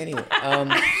 So anyway,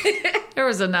 There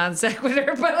was a non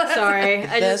sequitur, but Sorry.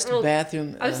 best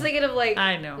bathroom. I was thinking of like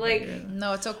I know. like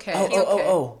No, it's okay. Oh, It's oh, okay.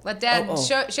 oh, oh. Let Dad Oh,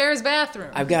 oh. share his bathroom.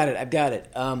 I've got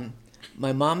it.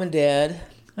 My mom and dad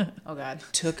Oh God.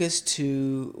 took us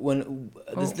to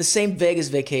the same Vegas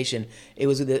vacation. It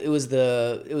was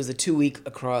the 2 week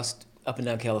across up and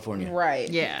down California. Right.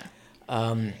 yeah.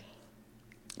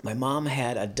 My mom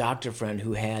had a doctor friend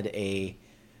who had a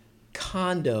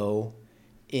condo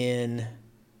in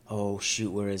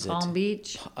where is it? Palm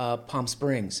Beach, Palm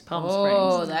Springs. Palm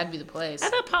Oh, Springs. that'd be the place. I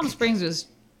thought Palm Springs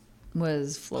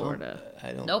was Florida.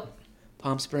 I don't. Nope.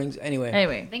 Palm Springs. Anyway. I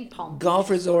Anyway, think Palm Golf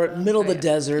resort, middle of the yeah,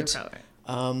 desert. you're probably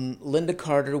right. Linda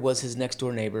Carter was his next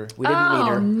door neighbor. We didn't meet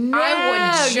her.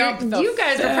 I would jump the You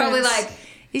guys are probably fence. like,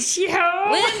 Is she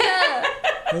home? Linda!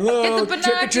 Hello, Get the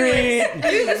trick or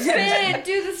treat.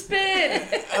 Do the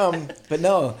spin. But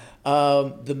no,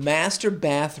 the master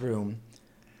bathroom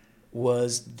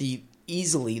was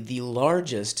easily the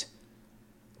largest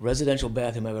residential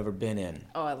bathroom I've ever been in.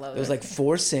 Oh, I love it. There was like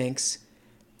 4 sinks,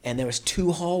 and there was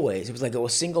 2 hallways. It was like a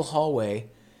single hallway,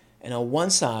 and on one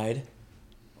side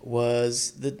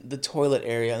was the toilet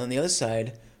area, and on the other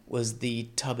side was the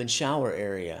tub and shower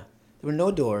area. There were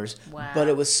no doors, but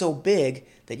it was so big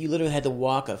that you literally had to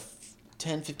walk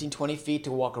 10, 15, 20 feet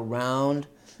to walk around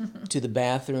to the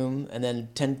bathroom, and then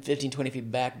 10, 15, 20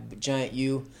 feet back, giant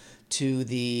U, to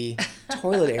the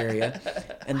toilet area.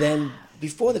 And then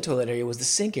before the toilet area was the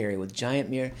sink area with giant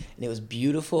mirror, and it was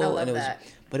beautiful. I love and it that.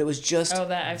 was, but it was just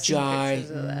I've seen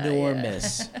pictures of that,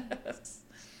 ginormous.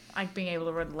 Like being able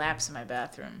to run laps in my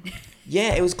bathroom.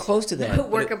 Yeah, it was close to that.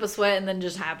 Work up a sweat and then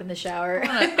just hop in the shower.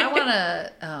 I want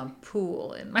a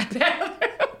pool in my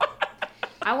bathroom.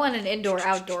 I want an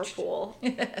indoor-outdoor pool.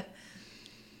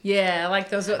 Yeah, like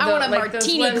those. I want a like those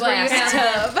martini ones where you glass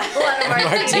have- tub.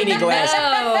 Martini glass.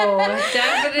 No,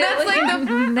 definitely. That's like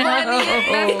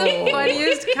the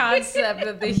funniest concept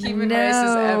that the human race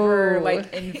has ever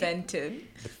like invented.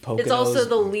 It's also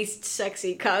the least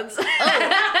sexy concept.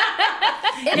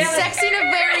 It's sexy in a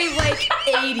very like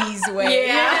 80s way.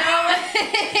 Yeah.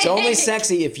 It's only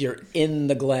sexy if you're in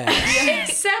the glass.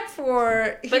 Except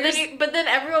for But then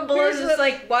everyone below is just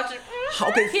like watching.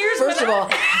 Okay, first of all,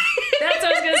 that's what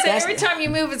I was gonna say. That's- Every time you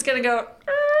move, it's gonna go.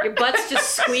 Your butt's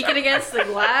just squeaking against the I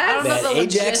glass. don't know That the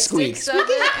Ajax logistics squeaks. of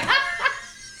it.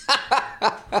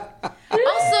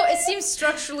 Also, it seems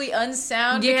structurally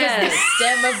unsound because the Yes.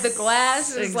 stem of the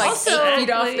glass is like Also, 8 feet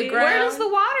off the ground. Where does the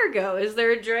water go? Is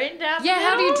there a drain down? Yeah,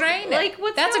 how do you the drain it? middle? Like,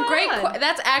 what's That's a going great. on?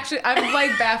 That's actually, I'm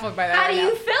like baffled by that. How right do you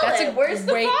now. fill That's it? a Where's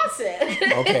the great- faucet?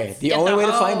 okay, the Get only the way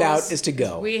to find hose. out is to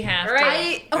go. We have All to.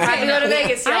 right. Okay, We go to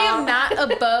Vegas, y'all. I am not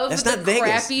above That's the not Vegas.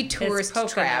 crappy tourist Poconos.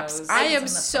 traps. I It's in am the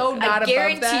so Poconos. not I above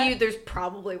guarantee that. you there's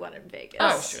probably one in Vegas.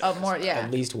 Oh, sure. more, yeah.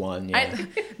 At least one, yeah.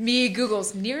 Me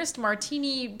Google's nearest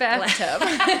martini bathtub.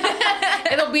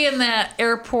 It'll be in that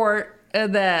airport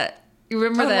that you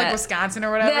remember that like Wisconsin or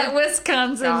whatever. that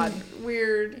Wisconsin God.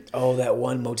 weird Oh, that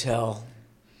one motel.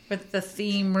 with the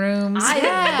theme rooms. I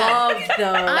love those.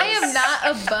 I am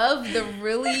not above the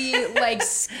really like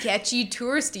sketchy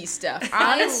touristy stuff.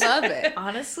 I love it.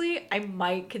 Honestly, I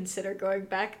might consider going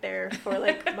back there for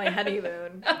like my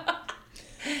honeymoon.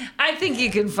 I think you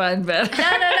can find better.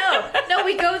 No,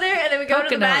 we go there and then we go to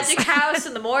the Poconos. magic house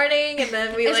in the morning and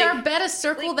then we Is like our bed a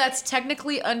circle that's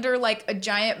technically under like a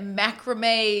giant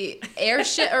macrame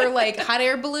airship or like hot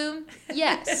air balloon?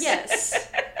 Yes. yes.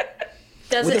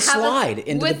 Does With it a have slide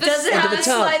into with the, Does it into have the a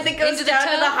tub. slide that goes Into the down to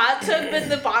tub? the hot tub in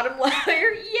the bottom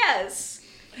layer? Yes.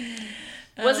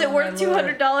 Was it worth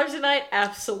 $200 a night?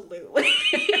 Absolutely.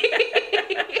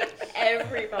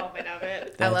 Every moment of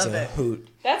it. That's love a it. hoot.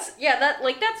 That's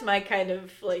my kind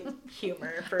of like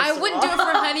humor. First I of wouldn't do it all.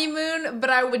 for honeymoon, but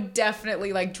I would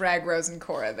definitely like drag Rose and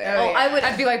Cora there. Oh, I would-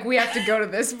 I'd be like, we have to go to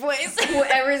this place.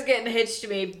 Whoever's getting hitched to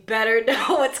me better know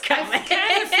what's coming. I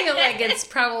kind of feel like it's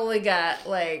probably got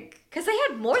like Because they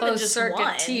had more than closed just circuit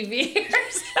one. TV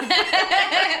or something.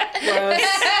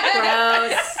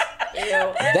 Gross.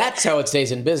 Ew. That's how it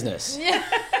stays in business. Ew.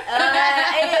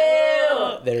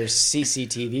 There's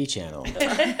CCTV channel.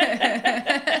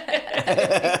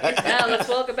 Now let's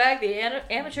welcome back the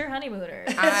amateur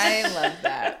honeymooners. I love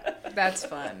that. That's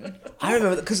fun. I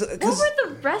remember because What were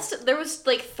the rest? There was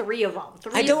like 3 of them.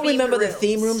 I don't remember the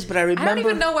theme rooms, but I remember. I don't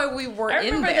even know why we were I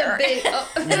in remember there. that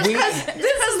they. We,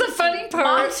 This is the funny part.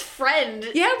 Mom's friend.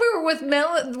 Yeah, we were with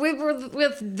We were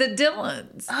with the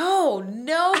Dylans. Oh,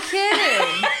 no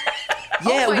kidding.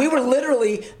 yeah, my we were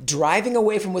literally driving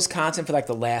away from Wisconsin for like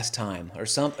the last time or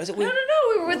something. No,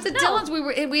 we were with the Dylans.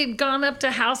 We had gone up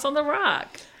to House on the Rock.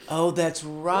 Oh, that's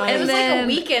right. It was then- like a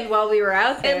weekend while we were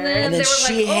out there. And then then they were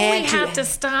she like, had we to- have to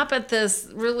stop at this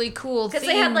really cool Because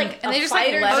they had like And a they just, like,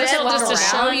 fighter let us jet hotel walk just to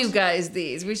show around. you guys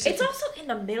these. We should. It's also in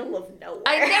the middle of nowhere.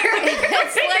 I know.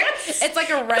 It's like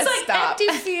a rest It's like stop. empty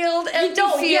field, empty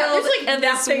No, field, yeah, there's like and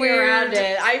this nothing weird. around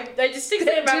it. I just think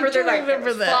I remember Did there you like there remember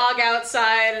was that? fog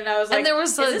outside, and I was like, And there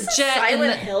was a is this jet a in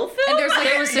Silent the- Hill film? And there's like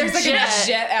There was a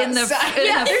jet in the outside. in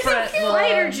yeah, the there's front a lawn.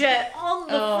 fighter jet on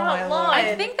the Oh, my front Lord. lawn.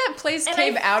 I think that place And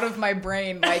came I- out of my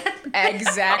brain like and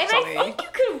exactly. I think you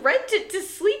could rent it to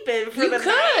sleep in for You the could,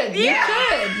 night. you Yeah.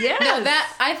 could, yeah. No,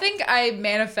 that I think I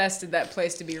manifested that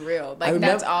place to be real. Like remember-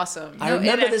 that's awesome. I No,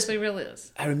 remember it this. actually really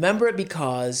is. I remember it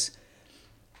because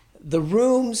the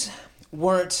rooms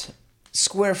weren't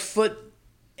square foot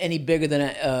any bigger than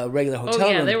a regular hotel Oh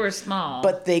yeah, room. they were small.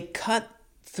 But they cut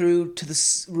through to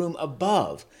the room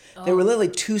above. They were literally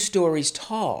 2 stories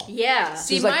tall. Yeah.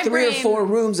 So there's like 3 or 4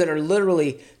 rooms that are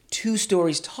literally 2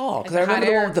 stories tall. Because I remember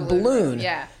the one with the balloon.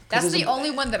 Yeah. That's the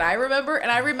only one that I remember,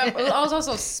 and I remember I was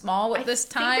also small at this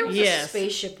time. There was a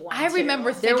spaceship one. I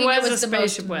remember thinking was it was a the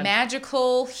most spaceship one.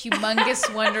 magical,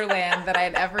 humongous wonderland that I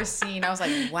had ever seen. I was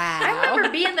like, wow. I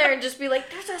remember being there and just be like,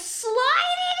 "There's a slide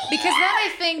in here." Because then I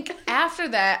think after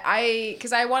that,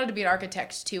 because I wanted to be an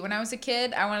architect too when I was a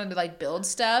kid. I wanted to like build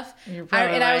stuff,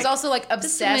 I was also like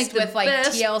obsessed with like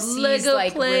TLC's Lego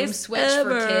like room switch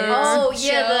ever. for kids. Oh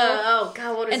show. yeah,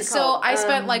 God, what is And it so called? I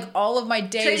spent like all of my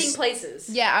days Trading Places.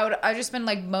 Yeah, I just spend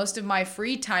like most of my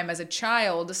free time as a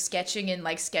child sketching in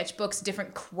like sketchbooks,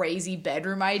 different crazy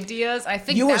bedroom ideas. I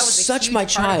think You that were was a such huge my part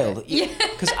of child. it.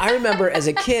 Because I remember as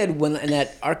a kid, when in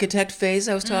that architect phase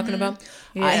I was talking about,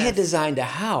 I had designed a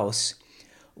house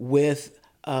with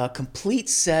a complete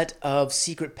set of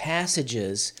secret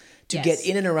passages to Yes. get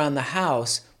in and around the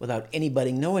house without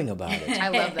anybody knowing about it. I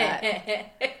love that.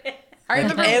 I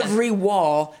remember Every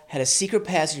wall had a secret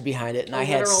passage behind it, and I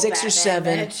had Literal 6 or Batman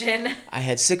 7. mansion. I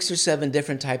had 6 or 7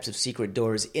 different types of secret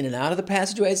doors in and out of the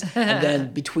passageways, and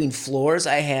then between floors,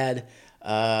 I had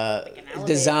elevator.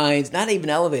 designs, not even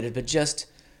elevators, but just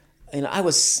I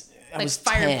was like 10.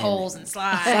 fire poles and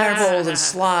slides. Fire poles and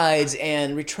slides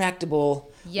and retractable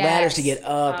ladders to get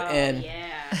up, and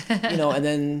Yeah. and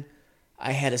then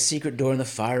I had a secret door in the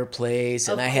fireplace,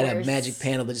 and Of I had a course. magic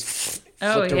panel that just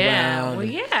Oh flipped yeah. around. Well,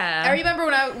 yeah. I remember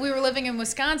when we were living in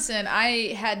Wisconsin,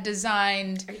 I had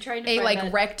designed Are you trying to a find like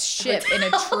that wrecked ship in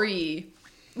a tree,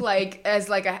 like as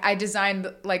like I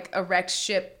designed like a wrecked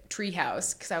ship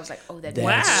treehouse because I was like, oh, that's Wow,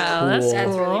 That's that's cool.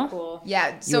 That's cool. really cool. yeah.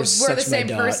 You So were we're such the my same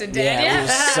daughter. person, Dan. Yeah, you were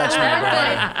such my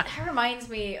daughter. That reminds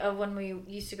me of when we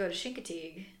used to go to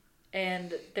Chincoteague,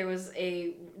 and there was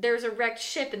a wrecked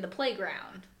ship in the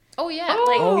playground. Oh yeah.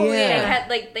 Like, Oh, yeah.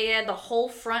 they had the whole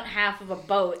front half of a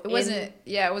boat. It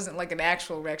wasn't like an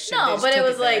actual wrecked ship. They No, just but it took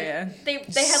was like there, yeah.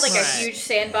 they had like a Right. huge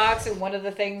sandbox, and one of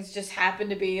the things just happened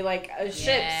to be like a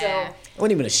ship. Yeah. So It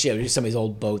wasn't even a ship; it was just somebody's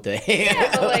old boat that. yeah,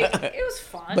 but like it was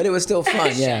fun. But it was still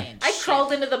fun, yeah. I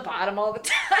crawled into the bottom all the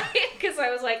time because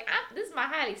I was like, this is my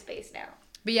hiding space now.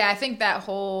 But yeah, I think that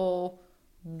whole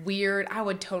weird. I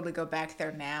would totally go back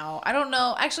there now. I don't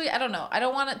know. Actually, I don't know. I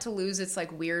don't want it to lose its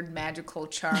like weird magical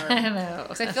charm. I know.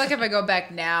 Because I feel like if I go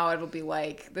back now, it'll be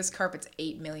like this carpet's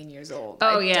 8 million years old.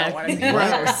 Oh I yeah. don't want to be there.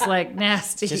 Gross. Like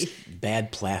nasty. Just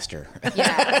bad plaster.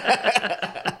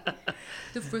 Yeah.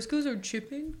 The frescoes are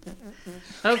chipping.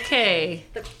 Okay.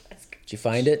 Did you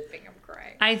find it? I'm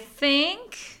crying. I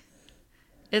think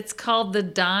it's called the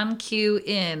Don Q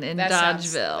Inn in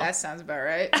Dodgeville. That sounds about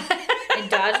right. In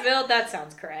Dodgeville, that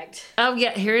sounds correct. Oh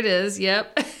yeah, here it is.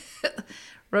 Yep.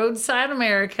 Roadside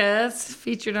America. It's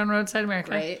featured on Roadside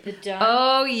America. Right. The Don.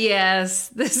 Oh yes,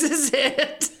 this is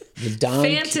it. The Don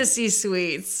Fantasy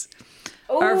suites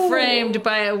are framed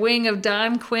by a wing of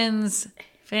Don Quinn's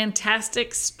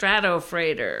fantastic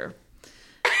Stratofreighter.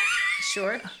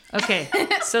 Sure. Okay,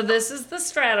 so this is the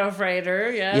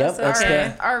Stratofreighter. Yes. Yep, that's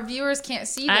okay. Our viewers can't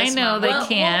see this. I know Mom. they Well,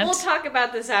 can't. We'll talk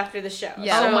about this after the show.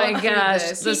 Yeah. So Oh my I'll do gosh.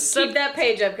 this. keep that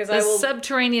page up because I The will.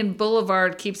 subterranean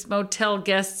boulevard keeps motel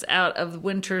guests out of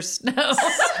winter snow.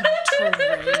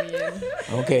 Subterranean.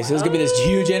 Okay, so there's gonna be this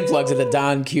huge influx at the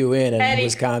Don Q Inn in Eddie.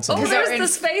 Wisconsin. Oh, there's they're the in-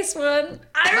 space one.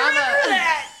 I remember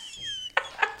that.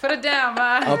 Put it down,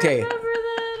 Ma. Okay, Remember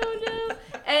that? Oh no.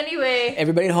 Anyway,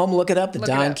 everybody at home, look it up. The Look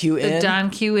it Don up. Q The Inn. Don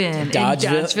Q Inn in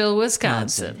Dodgeville,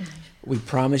 Wisconsin. We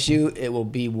promise you, it will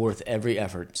be worth every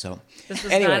effort. So, This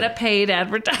is anyway, not a paid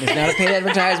advertisement, it's not a paid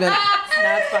advertisement.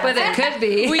 not fun. but it could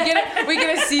be. We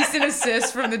get a cease and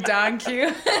assist from the Don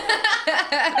Q.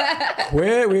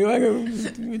 Where we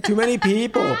like too many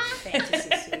people. Fantasy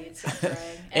suites. I'm crying.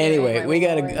 Anyway, we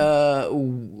gotta.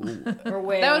 We're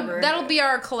way over. That'll be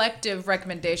our collective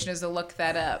recommendation is to look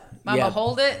that up. Mama, Yeah.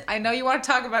 hold it. I know you want to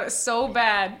talk about it so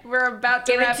bad. We're about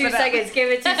to Give it wrap 2 it up. seconds. Give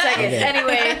it 2 seconds. Okay.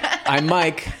 Anyway, I'm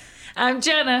Mike, I'm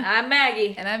Jenna. I'm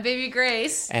Maggie. And I'm Baby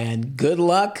Grace. and good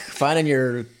luck finding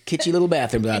your kitschy little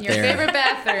bathrooms out In your there. favorite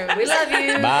bathroom. We love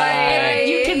you. Bye.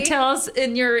 You can tell us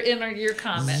in your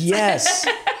comments Yes.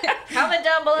 Comment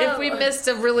down below if we missed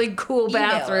a really cool Email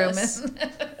bathroom. us.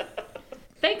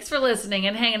 Thanks for listening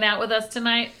and hanging out with us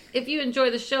tonight. If you enjoy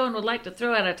the show and would like to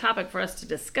throw out a topic for us to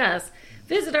discuss,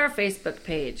 visit our Facebook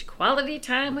page, Quality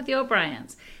Time with the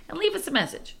O'Briens, and leave us a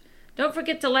message. Don't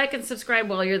forget to like and subscribe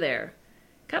while you're there.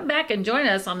 Come back and join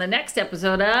us on the next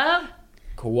episode of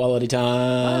Quality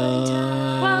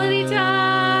time. Quality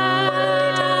Time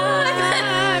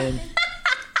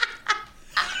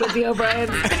with the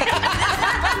O'Briens.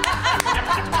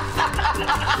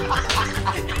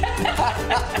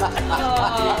 Too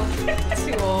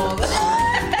old.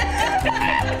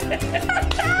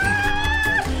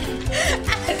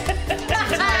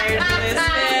 Tired for this,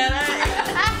 man.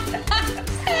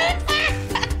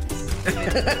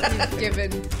 You've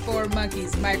given 4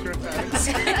 monkeys microphones.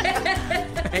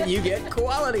 And you get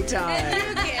quality time.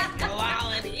 You get